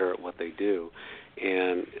do better at what they do.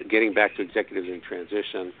 And getting back to executives in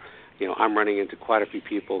transition, I'm running into quite a few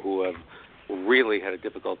people who have really had a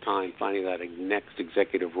difficult time finding that next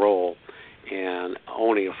executive role. And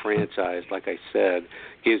owning a franchise, like I said,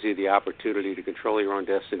 gives you the opportunity to control your own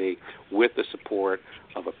destiny with the support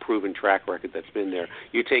of a proven track record that's been there.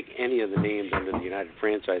 You take any of the names under the United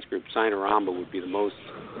Franchise Group, Sinorama would be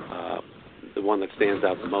the one that stands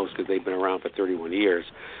out the most because they've been around for 31 years.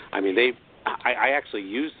 I mean, I actually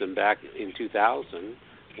used them back in 2000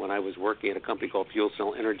 when I was working at a company called Fuel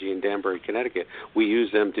Cell Energy in Danbury, Connecticut. We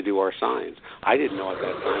used them to do our signs. I didn't know at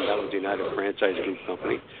that time that was the United Franchise Group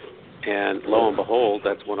company. And lo and behold,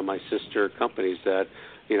 that's one of my sister companies that,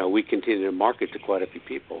 we continue to market to quite a few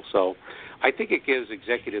people. So I think it gives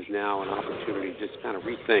executives now an opportunity to just kind of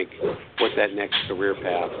rethink what that next career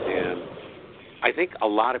path. And I think a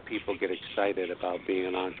lot of people get excited about being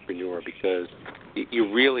an entrepreneur because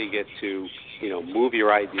you really get to, move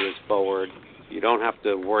your ideas forward. You don't have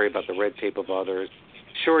to worry about the red tape of others.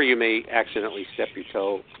 Sure, you may accidentally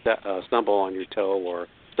stumble on your toe or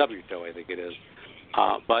stub your toe, I think it is.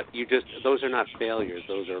 But those are not failures.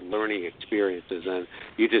 Those are learning experiences, and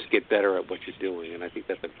you just get better at what you're doing. And I think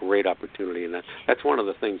that's a great opportunity, and that's one of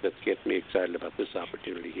the things that gets me excited about this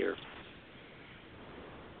opportunity here.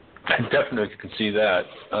 I definitely can see that.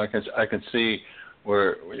 I can see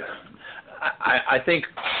where I think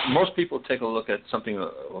most people take a look at something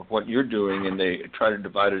of what you're doing and they try to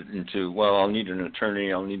divide it into, well, I'll need an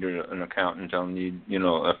attorney, I'll need an accountant, I'll need,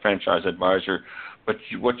 a franchise advisor. But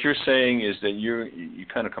what you're saying is that you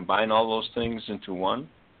kind of combine all those things into one?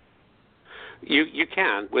 You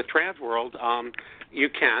can. With Tranword, you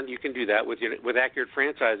can do that. With Accurate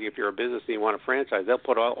Franchising, if you're a business and you want a franchise, they'll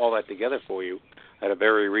put all that together for you at a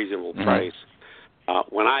very reasonable price.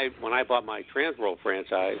 When I bought my Tranword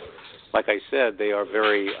franchise, like I said, they are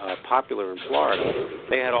very popular in Florida.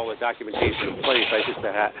 They had all the documentation in place. I just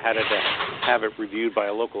had to have it reviewed by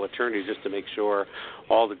a local attorney just to make sure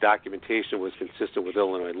all the documentation was consistent with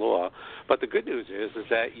Illinois law. But the good news is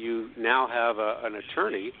that you now have an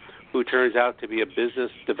attorney who turns out to be a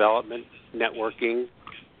business development networking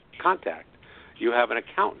contact. You have an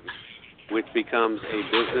accountant, which becomes a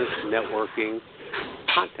business networking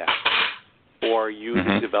contact, or you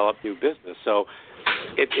develop new business. So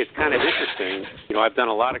it's kind of interesting. I've done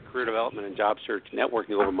a lot of career development and job search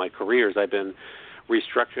networking over my careers. I've been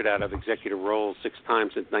restructured out of executive roles 6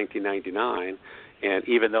 times since 1999, and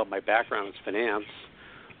even though my background is finance,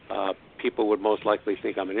 people would most likely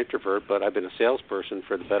think I'm an introvert, but I've been a salesperson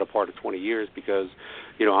for the better part of 20 years because,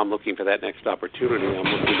 I'm looking for that next opportunity. I'm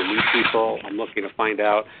looking to meet people. I'm looking to find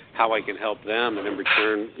out how I can help them, and in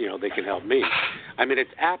return, they can help me. I mean,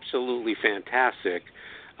 it's absolutely fantastic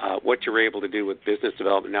what you're able to do with business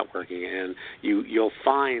development networking, and you'll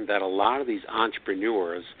find that a lot of these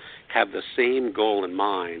entrepreneurs have the same goal in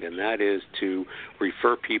mind, and that is to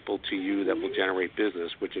refer people to you that will generate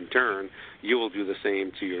business, which in turn you will do the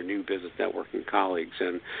same to your new business networking colleagues.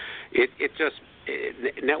 And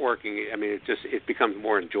networking, I mean, it becomes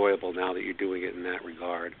more enjoyable now that you're doing it in that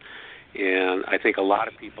regard. And I think a lot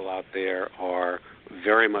of people out there are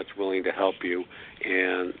very much willing to help you,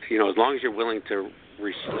 and as long as you're willing to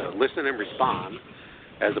listen and respond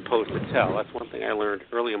as opposed to tell. That's one thing I learned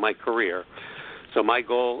early in my career. So my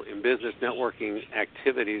goal in business networking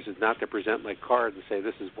activities is not to present my card and say,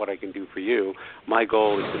 this is what I can do for you. My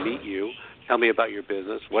goal is to meet you, tell me about your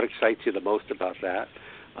business, what excites you the most about that,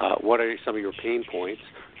 what are some of your pain points,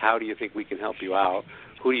 how do you think we can help you out,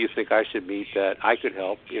 who do you think I should meet that I could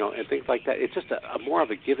help, and things like that. It's just a more of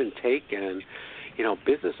a give and take, and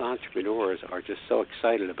business entrepreneurs are just so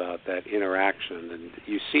excited about that interaction, and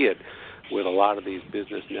you see it with a lot of these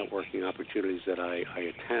business networking opportunities that I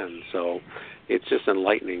attend. So it's just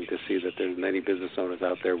enlightening to see that there's many business owners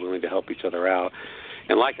out there willing to help each other out.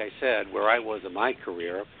 And like I said, where I was in my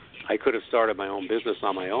career, I could have started my own business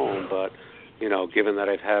on my own, but given that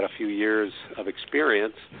I've had a few years of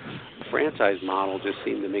experience, the franchise model just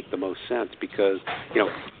seemed to make the most sense because,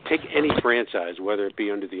 take any franchise, whether it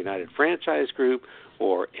be under the United Franchise Group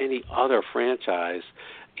or any other franchise,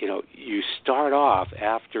 you start off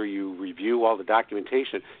after you review all the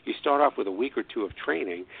documentation, you start off with a week or two of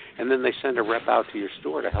training, and then they send a rep out to your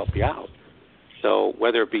store to help you out. So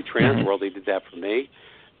whether it be Tranword, they did that for me,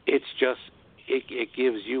 it's just, it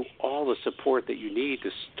gives you all the support that you need to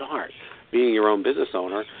start being your own business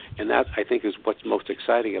owner, and that, I think, is what's most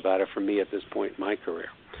exciting about it for me at this point in my career.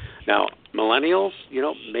 Now, millennials,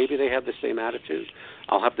 maybe they have the same attitude.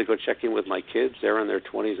 I'll have to go check in with my kids. They're in their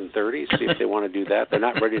 20s and 30s, see if they want to do that. They're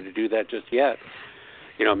not ready to do that just yet.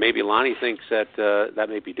 Maybe Lonnie thinks that that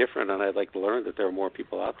may be different, and I'd like to learn that there are more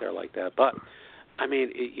people out there like that. But,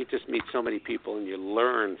 you just meet so many people, and you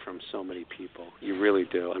learn from so many people. You really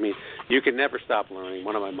do. You can never stop learning.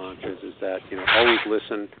 One of my mantras is that, always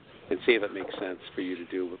listen and see if it makes sense for you to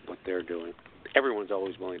do what they're doing. Everyone's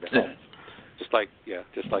always willing to help. Just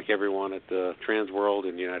like everyone at the Tranword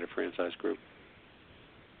and United Franchise Group.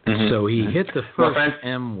 Mm-hmm. So he hit the first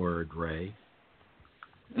M word, Ray.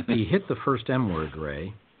 He hit the first M word,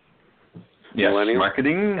 Ray. Yes, millennial.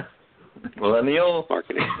 Marketing. Millennial.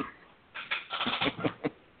 Marketing.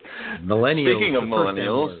 Millennials. Speaking of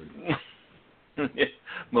millennials.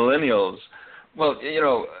 Millennials. Well,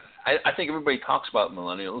 I think everybody talks about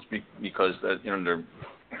millennials because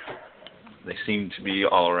they seem to be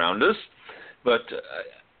all around us. But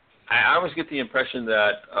I always get the impression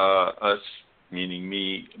that us, meaning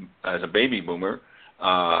me as a baby boomer,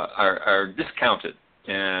 are discounted.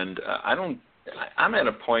 And I'm at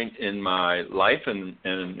a point in my life and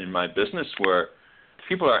in my business where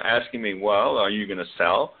people are asking me, well, are you going to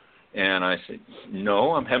sell? And I say,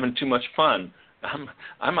 no, I'm having too much fun.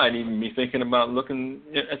 I might even be thinking about looking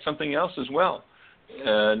at something else as well.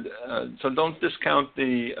 And so don't discount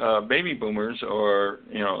the baby boomers or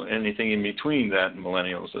anything in between that and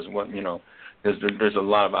millennials as well. Because there's a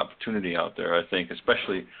lot of opportunity out there. I think,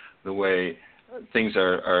 especially the way things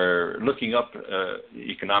are looking up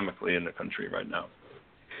economically in the country right now.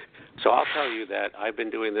 So I'll tell you that I've been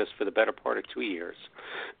doing this for the better part of 2 years,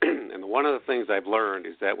 and one of the things I've learned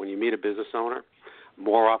is that when you meet a business owner,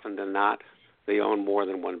 more often than not, they own more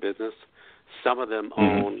than one business. Some of them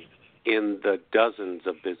own in the dozens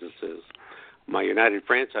of businesses. My United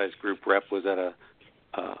Franchise Group rep was at a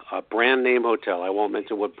brand name hotel. I won't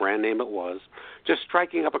mention what brand name it was. Just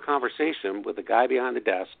striking up a conversation with the guy behind the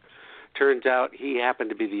desk. Turns out he happened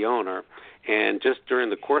to be the owner, and just during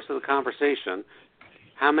the course of the conversation,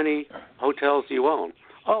 how many hotels do you own?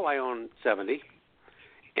 Oh, I own 70.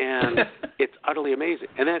 And it's utterly amazing.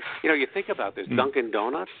 And then, you think about this. Dunkin'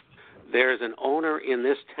 Donuts, there's an owner in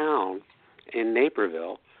this town in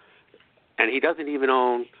Naperville, and he doesn't even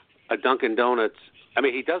own a Dunkin' Donuts.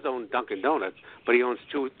 He does own Dunkin' Donuts, but he owns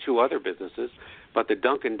two other businesses. But the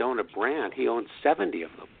Dunkin' Donut brand, he owns 70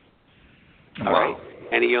 of them. All right?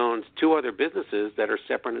 And he owns 2 other businesses that are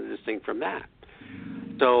separate and distinct from that.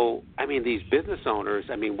 So, these business owners,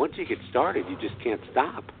 once you get started, you just can't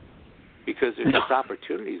stop because there's just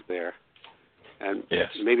opportunities there. And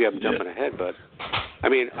maybe I'm jumping ahead, but, I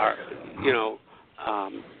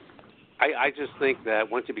just think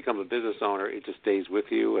that once you become a business owner, it just stays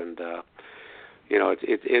with you, and,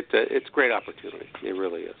 it's a great opportunity. It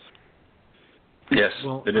really is. Yes,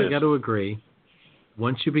 well, it is. I got to agree.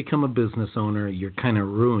 Once you become a business owner, you're kind of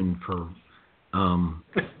ruined for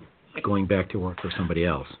going back to work for somebody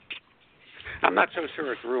else. I'm not so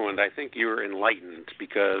sure it's ruined. I think you're enlightened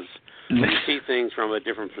because you see things from a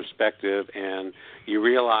different perspective, and you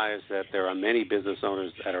realize that there are many business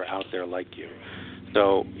owners that are out there like you.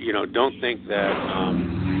 So, don't think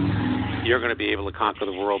that you're going to be able to conquer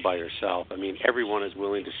the world by yourself. Everyone is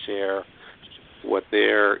willing to share what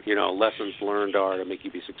their, lessons learned are to make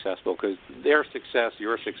you be successful, because their success,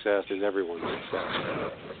 your success, is everyone's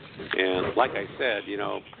success. And like I said,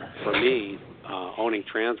 for me, owning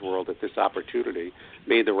Tranword at this opportunity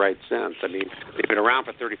made the right sense. They've been around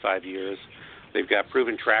for 35 years. They've got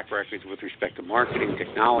proven track records with respect to marketing,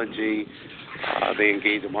 technology. They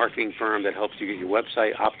engage a marketing firm that helps you get your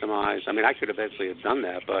website optimized. I could eventually have done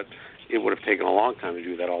that, but it would have taken a long time to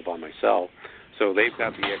do that all by myself. So they've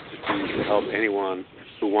got the expertise to help anyone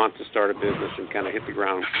who wants to start a business and kind of hit the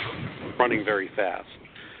ground running very fast.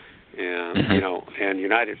 And, and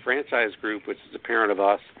United Franchise Group, which is a parent of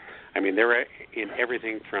us, they're in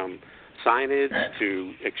everything from signage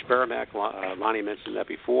to Experiment. Lonnie mentioned that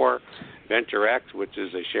before. Venture X, which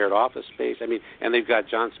is a shared office space. I mean, and they've got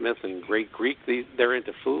John Smith and Great Greek. They're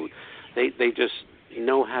into food. They just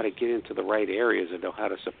know how to get into the right areas and know how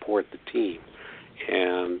to support the team.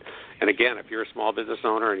 And again, if you're a small business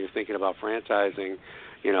owner and you're thinking about franchising,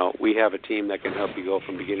 we have a team that can help you go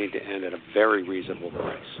from beginning to end at a very reasonable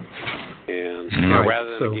price. And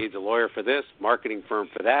rather than engage a lawyer for this, marketing firm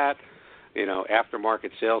for that,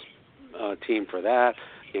 aftermarket sales team for that,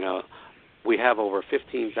 we have over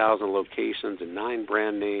 15,000 locations and 9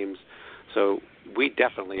 brand names. So we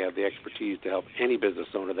definitely have the expertise to help any business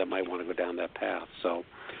owner that might want to go down that path. So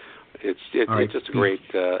it's just a great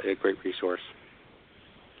resource.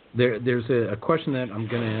 There's a question that I'm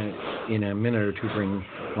going to, in a minute or two, bring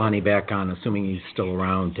Lonnie back on, assuming he's still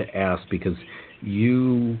around, to ask, because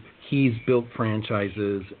he's built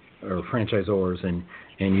franchises or franchisors, and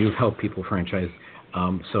you've helped people franchise.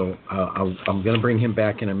 So I'm going to bring him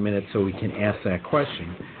back in a minute so we can ask that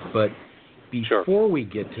question. But before we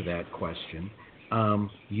get to that question,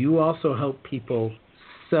 you also help people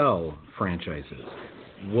sell franchises.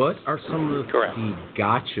 What are some of the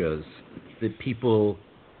gotchas that people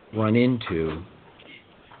run into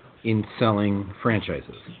in selling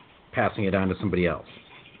franchises, passing it on to somebody else?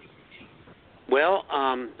 Well,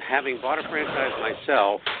 having bought a franchise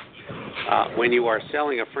myself, when you are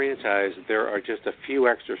selling a franchise, there are just a few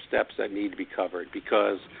extra steps that need to be covered,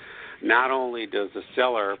 because not only does the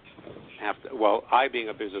seller have to, I, being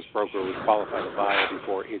a business broker, would qualify the buyer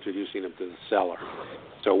before introducing them to the seller.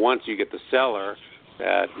 So once you get the seller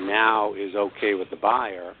that now is okay with the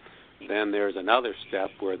buyer, then there's another step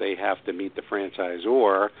where they have to meet the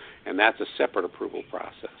franchisor, and that's a separate approval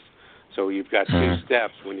process. So you've got 2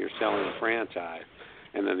 steps when you're selling a franchise.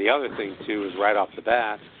 And then the other thing, too, is right off the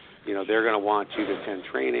bat, they're going to want you to attend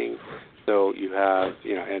training. So you have,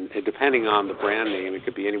 and depending on the brand name, it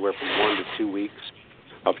could be anywhere from 1 to 2 weeks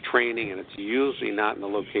of training, and it's usually not in the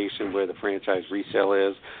location where the franchise resale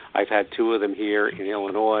is. I've had 2 of them here in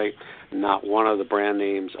Illinois. Not one of the brand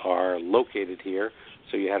names are located here,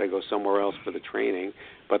 so you had to go somewhere else for the training.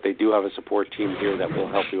 But they do have a support team here that will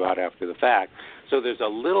help you out after the fact. So there's a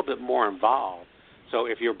little bit more involved. So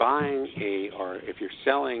if you're if you're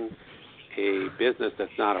selling a business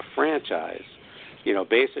that's not a franchise,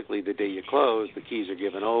 basically the day you close, the keys are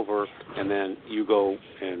given over, and then you go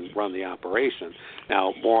and run the operation.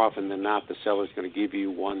 Now, more often than not, the seller's going to give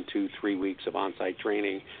you 1, 2, 3 weeks of on-site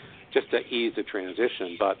training just to ease the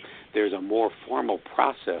transition, but there's a more formal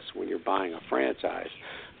process when you're buying a franchise.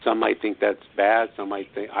 Some might think that's bad. Some might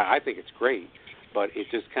think, I think it's great, but it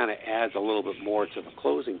just kind of adds a little bit more to the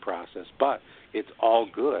closing process. But it's all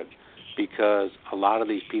good, because a lot of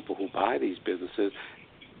these people who buy these businesses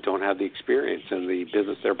don't have the experience in the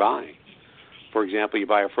business they're buying. For example, you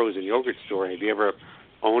buy a frozen yogurt store. Have you ever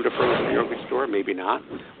owned a frozen yogurt store? Maybe not.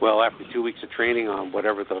 Well, after 2 weeks of training on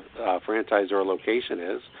whatever the franchise or location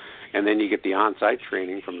is, and then you get the on-site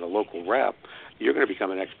training from the local rep, you're going to become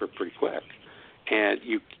an expert pretty quick. And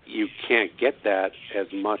you can't get that as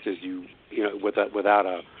much as without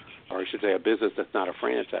a business that's not a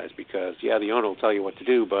franchise, because the owner will tell you what to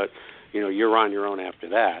do, but you're on your own after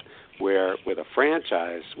that. Where with a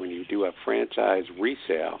franchise, when you do a franchise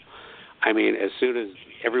resale, I mean, as soon as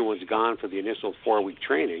everyone's gone for the initial 4-week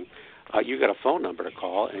training, you got a phone number to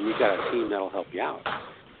call, and you got a team that'll help you out.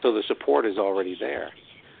 So the support is already there.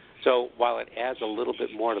 So while it adds a little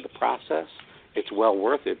bit more to the process, it's well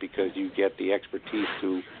worth it, because you get the expertise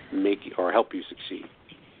to make or help you succeed.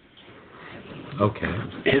 Okay.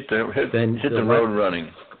 Hit the road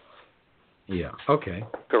running. Yeah, okay.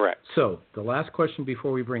 Correct. So the last question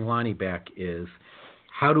before we bring Lonnie back is,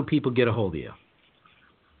 how do people get a hold of you?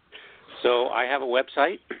 So I have a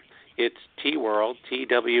website. It's tworld,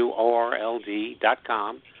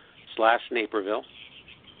 TWORLD.com/Naperville.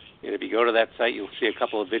 And if you go to that site, you'll see a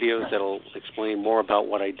couple of videos that'll explain more about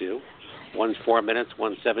what I do. One's 4 minutes,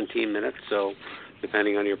 one's 17 minutes, so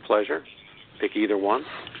depending on your pleasure, pick either one.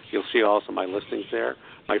 You'll see also my listings there.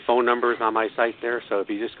 My phone number is on my site there, so if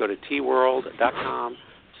you just go to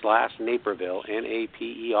tworld.com/Naperville,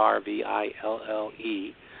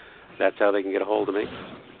 NAPERVILLE, that's how they can get a hold of me.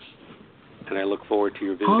 And I look forward to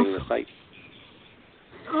you visiting the site.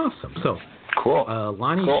 Awesome. So, cool.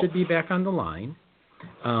 Lonnie should be back on the line.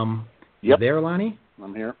 Yep. You there, Lonnie?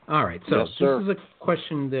 I'm here. All right. So yes, sir. This is a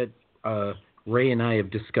question that Ray and I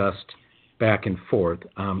have discussed back and forth.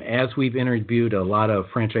 As we've interviewed a lot of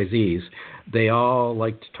franchisees, they all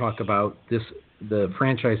like to talk about this. The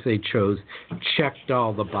franchise they chose checked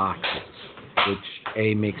all the boxes,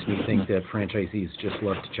 which makes me think that franchisees just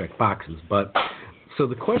love to check boxes. But so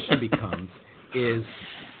the question becomes is,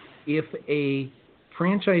 if a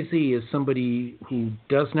franchisee is somebody who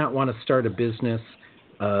does not want to start a business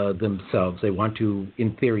themselves, they want to,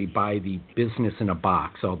 in theory, buy the business in a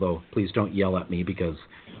box, although please don't yell at me because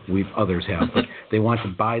others have, but they want to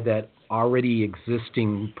buy that already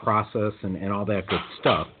existing process and all that good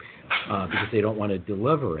stuff because they don't want to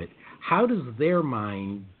deliver it. How does their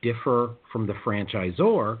mind differ from the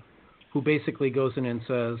franchisor who basically goes in and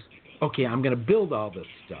says, okay, I'm going to build all this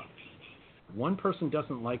stuff? One person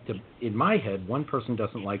doesn't like to, in my head, one person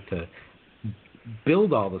doesn't like to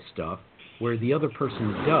build all the stuff where the other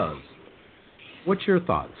person does. What's your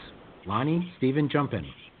thoughts? Lonnie, Stephen, jump in.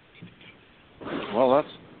 Well, that's,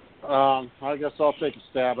 I guess I'll take a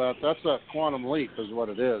stab at it. That's a quantum leap is what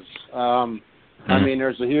it is. I mean,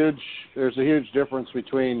 there's a huge difference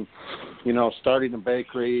between, starting a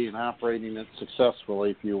bakery and operating it successfully,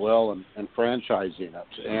 if you will, and franchising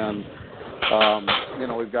it. And,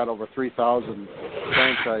 we've got over 3,000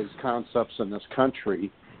 franchise concepts in this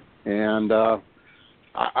country. And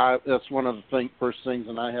that's one of the first things,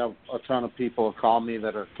 and I have a ton of people call me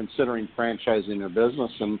that are considering franchising their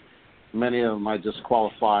business, and many of them I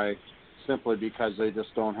disqualify simply because they just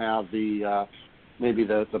don't have maybe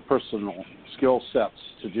the personal skill sets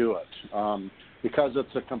to do it, because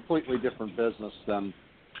it's a completely different business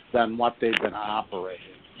than what they've been operating.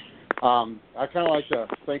 I kind of like to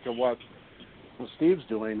think of what Steve's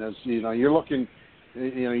doing is, you're looking,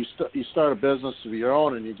 you start a business of your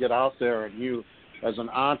own and you get out there and you, as an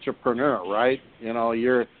entrepreneur, right?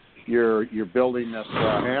 You're building this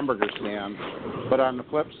hamburger stand, but on the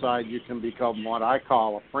flip side, you can become what I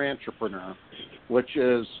call a frantrepreneur, which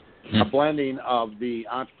is a blending of the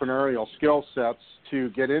entrepreneurial skill sets to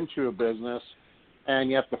get into a business, and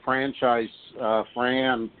yet the franchise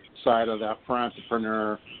fran side of that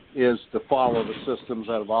frantrepreneur is to follow the systems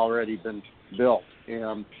that have already been built.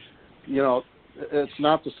 And it's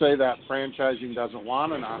not to say that franchising doesn't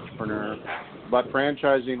want an entrepreneur, but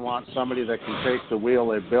franchising wants somebody that can take the wheel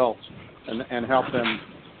they built and help them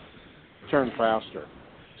turn faster.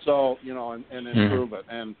 So, and improve it.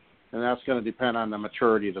 And that's going to depend on the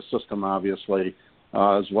maturity of the system, obviously,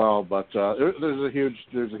 as well. But there's a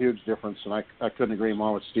huge difference, and I couldn't agree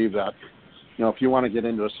more with Steve that, if you want to get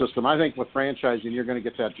into a system, I think with franchising, you're going to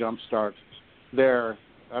get that jump start there.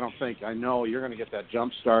 I know you're going to get that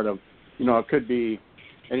jump start of, it could be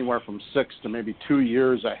anywhere from 6 to maybe 2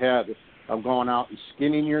 years ahead of going out and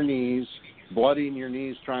skinning your knees, blooding your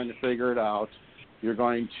knees trying to figure it out. You're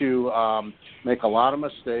going to make a lot of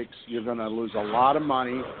mistakes. You're going to lose a lot of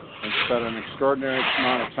money and spend an extraordinary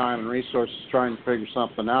amount of time and resources trying to figure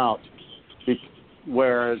something out.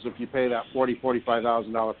 Whereas if you pay that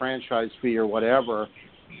 $40,000-$45,000 franchise fee or whatever,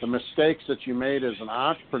 the mistakes that you made as an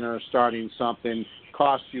entrepreneur starting something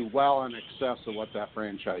cost you well in excess of what that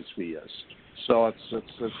franchise fee is. So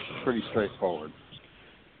it's pretty straightforward.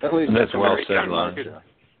 At least that's well said, Lon.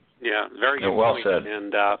 Yeah, very good well point. said.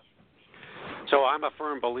 And so I'm a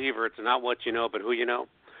firm believer it's not what you know, but who you know.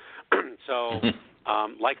 So,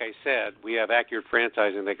 like I said, we have Accurate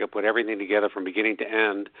Franchising that can put everything together from beginning to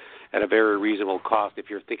end at a very reasonable cost if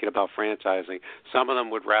you're thinking about franchising. Some of them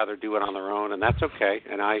would rather do it on their own, and that's okay.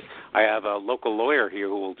 And I have a local lawyer here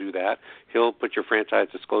who will do that. He'll put your franchise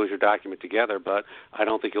disclosure document together, but I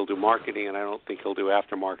don't think he'll do marketing, and I don't think he'll do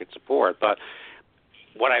aftermarket support. But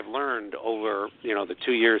what I've learned over, the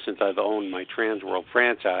 2 years since I've owned my Transworld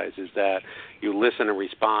franchise is that you listen and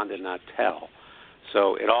respond and not tell.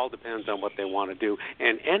 So it all depends on what they want to do.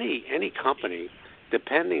 And any company,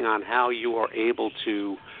 depending on how you are able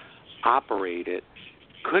to operate it,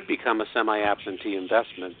 could become a semi-absentee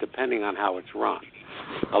investment depending on how it's run.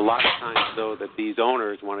 A lot of times, though, that these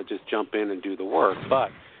owners want to just jump in and do the work. But,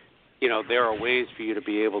 there are ways for you to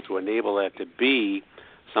be able to enable that to be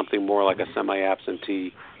something more like a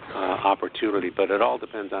semi-absentee opportunity, but it all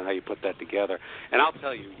depends on how you put that together. And I'll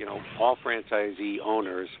tell you, all franchisee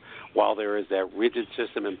owners, while there is that rigid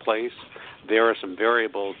system in place, there are some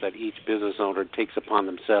variables that each business owner takes upon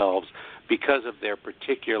themselves because of their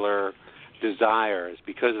particular desires,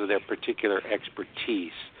 because of their particular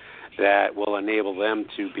expertise, that will enable them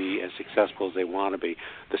to be as successful as they want to be.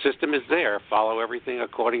 The system is there. Follow everything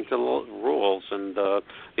according to the rules, and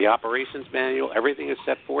the operations manual, everything is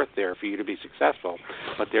set forth there for you to be successful.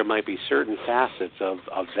 But there might be certain facets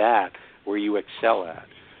of that where you excel at.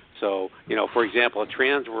 So, for example, a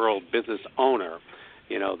Transworld business owner,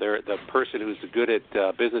 the person who's good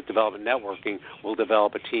at business development networking will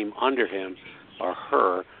develop a team under him or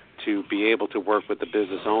her to be able to work with the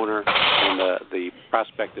business owner and the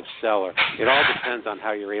prospective seller. It all depends on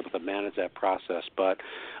how you're able to manage that process. But,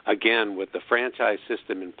 again, with the franchise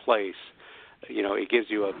system in place, it gives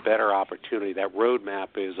you a better opportunity. That roadmap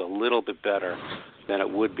is a little bit better than it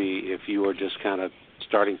would be if you were just kind of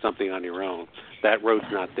starting something on your own. That road's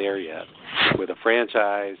not there yet. With a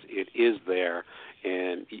franchise, it is there,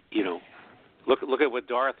 and look at what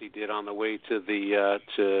Dorothy did on the way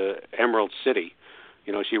to Emerald City.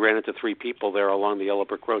 She ran into 3 people there along the Yellow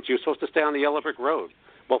Brick Road. She was supposed to stay on the Yellow Brick Road.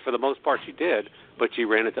 Well, for the most part, she did, but she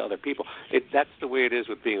ran into other people. That's the way it is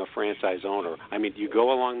with being a franchise owner. I mean, you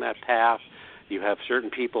go along that path. You have certain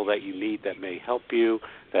people that you meet that may help you,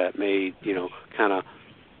 that may, kind of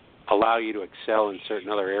allow you to excel in certain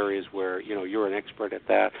other areas where, you're an expert at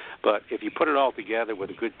that. But if you put it all together with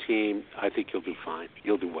a good team, I think you'll do fine.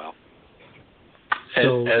 You'll do well. As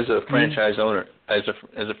a franchise owner,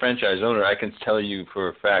 I can tell you for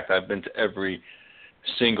a fact I've been to every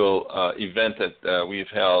single event that we've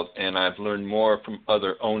held, and I've learned more from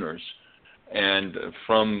other owners and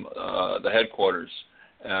from the headquarters,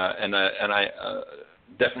 and I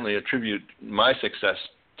definitely attribute my success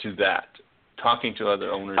to that. Talking to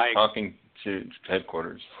other owners, talking to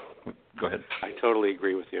headquarters. Go ahead. I totally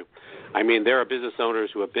agree with you. I mean, there are business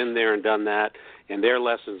owners who have been there and done that, and their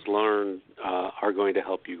lessons learned are going to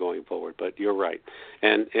help you going forward. But you're right.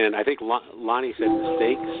 And I think Lonnie said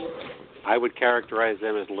mistakes. I would characterize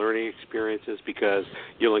them as learning experiences because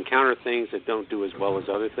you'll encounter things that don't do as well as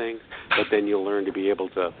other things, but then you'll learn to be able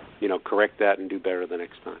to, correct that and do better the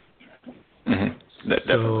next time. Mm-hmm.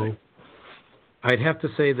 Definitely. So I'd have to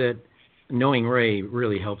say that knowing Ray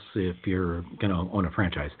really helps if you're going to own a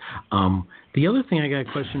franchise. The other thing I got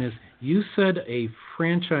a question is, you said a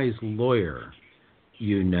franchise lawyer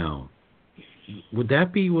Would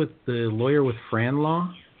that be with the lawyer with Fran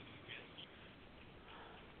Law?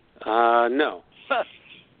 No.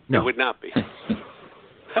 No. It would not be.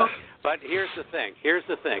 But here's the thing,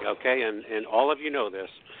 okay, and all of you know this,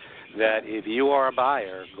 that if you are a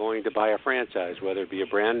buyer going to buy a franchise, whether it be a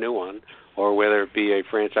brand new one or whether it be a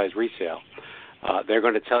franchise resale, they're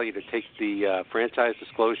going to tell you to take the franchise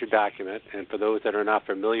disclosure document, and for those that are not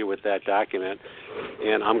familiar with that document,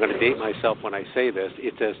 and I'm going to date myself when I say this,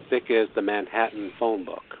 it's as thick as the Manhattan phone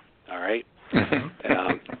book, all right?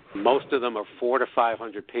 Most of them are 400 to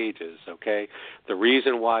 500 pages, okay? The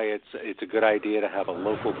reason why it's a good idea to have a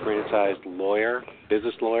local franchised lawyer,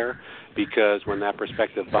 business lawyer, because when that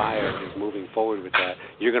prospective buyer is moving forward with that,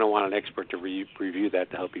 you're going to want an expert to review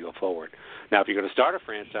that to help you go forward. Now, if you're going to start a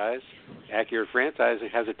franchise, Accurate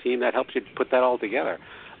Franchising has a team that helps you put that all together.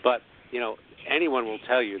 But, anyone will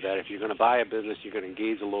tell you that if you're going to buy a business, you're going to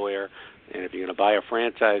engage a lawyer, and if you're going to buy a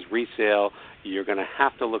franchise resale, you're going to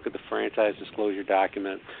have to look at the franchise disclosure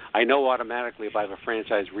document. I know automatically if I have a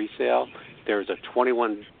franchise resale, there's a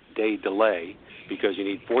 21-day delay because you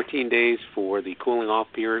need 14 days for the cooling off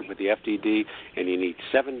period with the FDD, and you need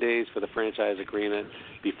 7 days for the franchise agreement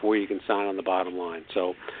before you can sign on the bottom line.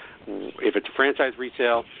 So if it's a franchise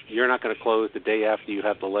resale, you're not going to close the day after you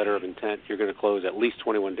have the letter of intent. You're going to close at least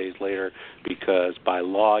 21 days later because by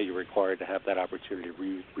law you're required to have that opportunity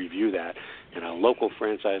to review that. And a local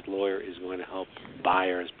franchise lawyer is going to help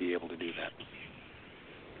buyers be able to do that.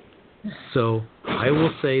 So I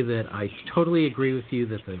will say that I totally agree with you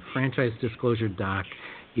that the franchise disclosure doc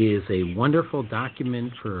is a wonderful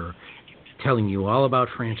document for telling you all about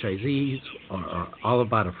franchisees or all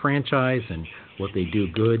about a franchise and what they do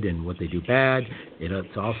good and what they do bad.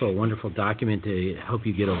 It's also a wonderful document to help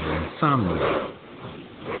you get over insomnia.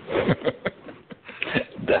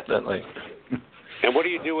 Definitely. And what do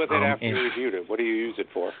you do with it after you reviewed it? What do you use it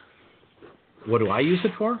for? What do I use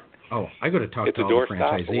it for? Oh, I go to talk to all the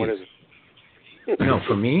franchisees. What is it? No,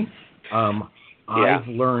 for me, I've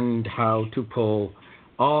learned how to pull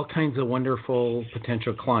all kinds of wonderful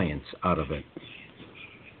potential clients out of it.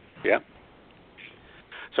 Yeah.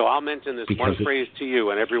 So I'll mention this one phrase to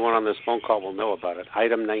you, and everyone on this phone call will know about it.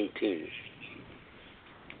 Item 19.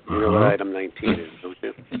 You know what item 19 is, don't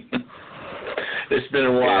you? It's been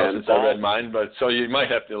a while since I read mine, but so you might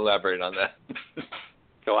have to elaborate on that.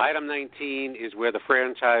 So item 19 is where the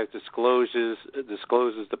franchise discloses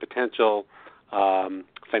the potential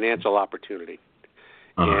financial opportunity.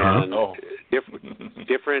 And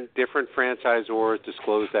different franchisors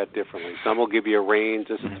disclose that differently. Some will give you a range.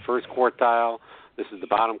 This is the first quartile. This is the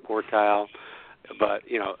bottom quartile. But,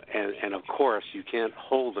 and of course, you can't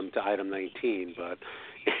hold them to item 19. But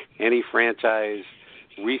any franchise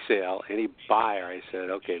resale, any buyer, I said,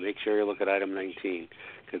 okay, make sure you look at item 19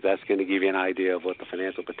 because that's going to give you an idea of what the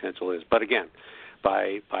financial potential is. But again,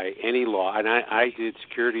 by any law, and I did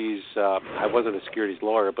securities, I wasn't a securities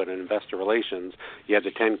lawyer, but in investor relations, you have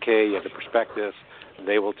the 10K, you have the prospectus.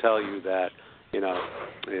 They will tell you that,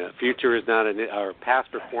 future is not or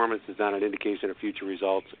past performance is not an indication of future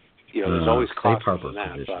results. there's always safe costs harbor in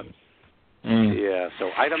that. provision. Yeah, so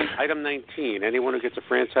item 19, anyone who gets a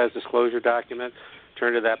franchise disclosure document,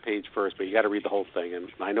 turn to that page first, but you got to read the whole thing. And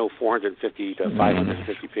I know 450 to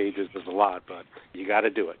 550 pages is a lot, but you got to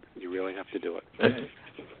do it. You really have to do it.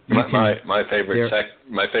 My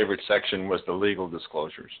favorite section was the legal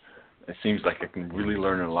disclosures. It seems like I can really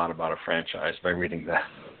learn a lot about a franchise by reading that.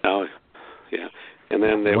 Oh, yeah. And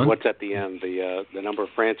then what's at the end? The number of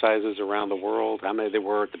franchises around the world, how many there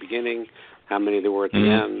were at the beginning, how many there were at the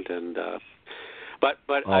end, and but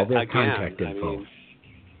all their again, contact info. I mean,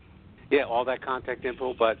 yeah, all that contact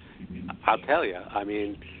info. But I'll tell you, I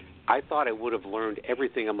mean, I thought I would have learned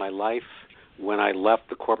everything in my life when I left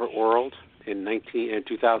the corporate world in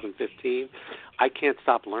 2015. I can't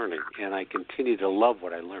stop learning, and I continue to love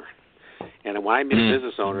what I learned. And when I meet a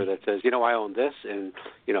business owner that says, I own this, and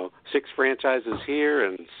 6 franchises here,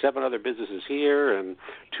 and 7 other businesses here, and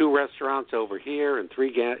 2 restaurants over here, and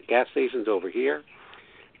 3 gas stations over here,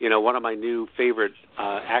 one of my new favorite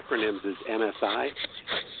acronyms is MSI,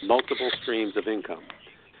 multiple streams of income.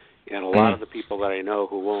 And a lot of the people that I know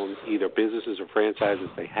who own either businesses or franchises,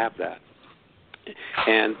 they have that.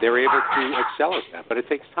 And they're able to excel at that, but it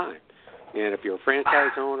takes time. And if you're a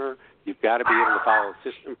franchise owner, you've got to be able to follow a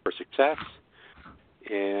system for success.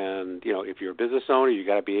 And, if you're a business owner, you've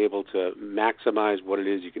got to be able to maximize what it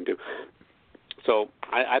is you can do. So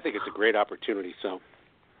I think it's a great opportunity.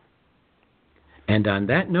 And on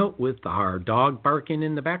that note, with our dog barking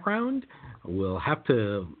in the background, we'll have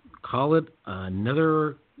to call it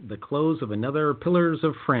the close of another Pillars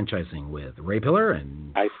of Franchising with Ray Pillar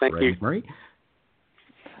and Fred McMurray.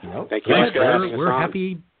 Thank you. We're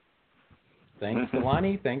happy. Thanks to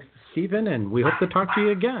Lonnie. Thanks to Stephen, and we hope to talk to you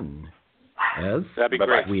again as that'd be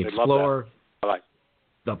great. We explore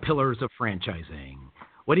the Pillars of Franchising.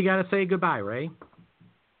 What do you got to say goodbye, Ray?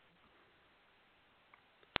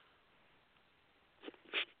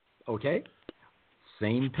 Okay.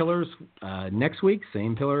 Same Pillars next week,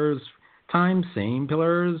 same Pillars time, same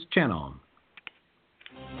Pillars channel.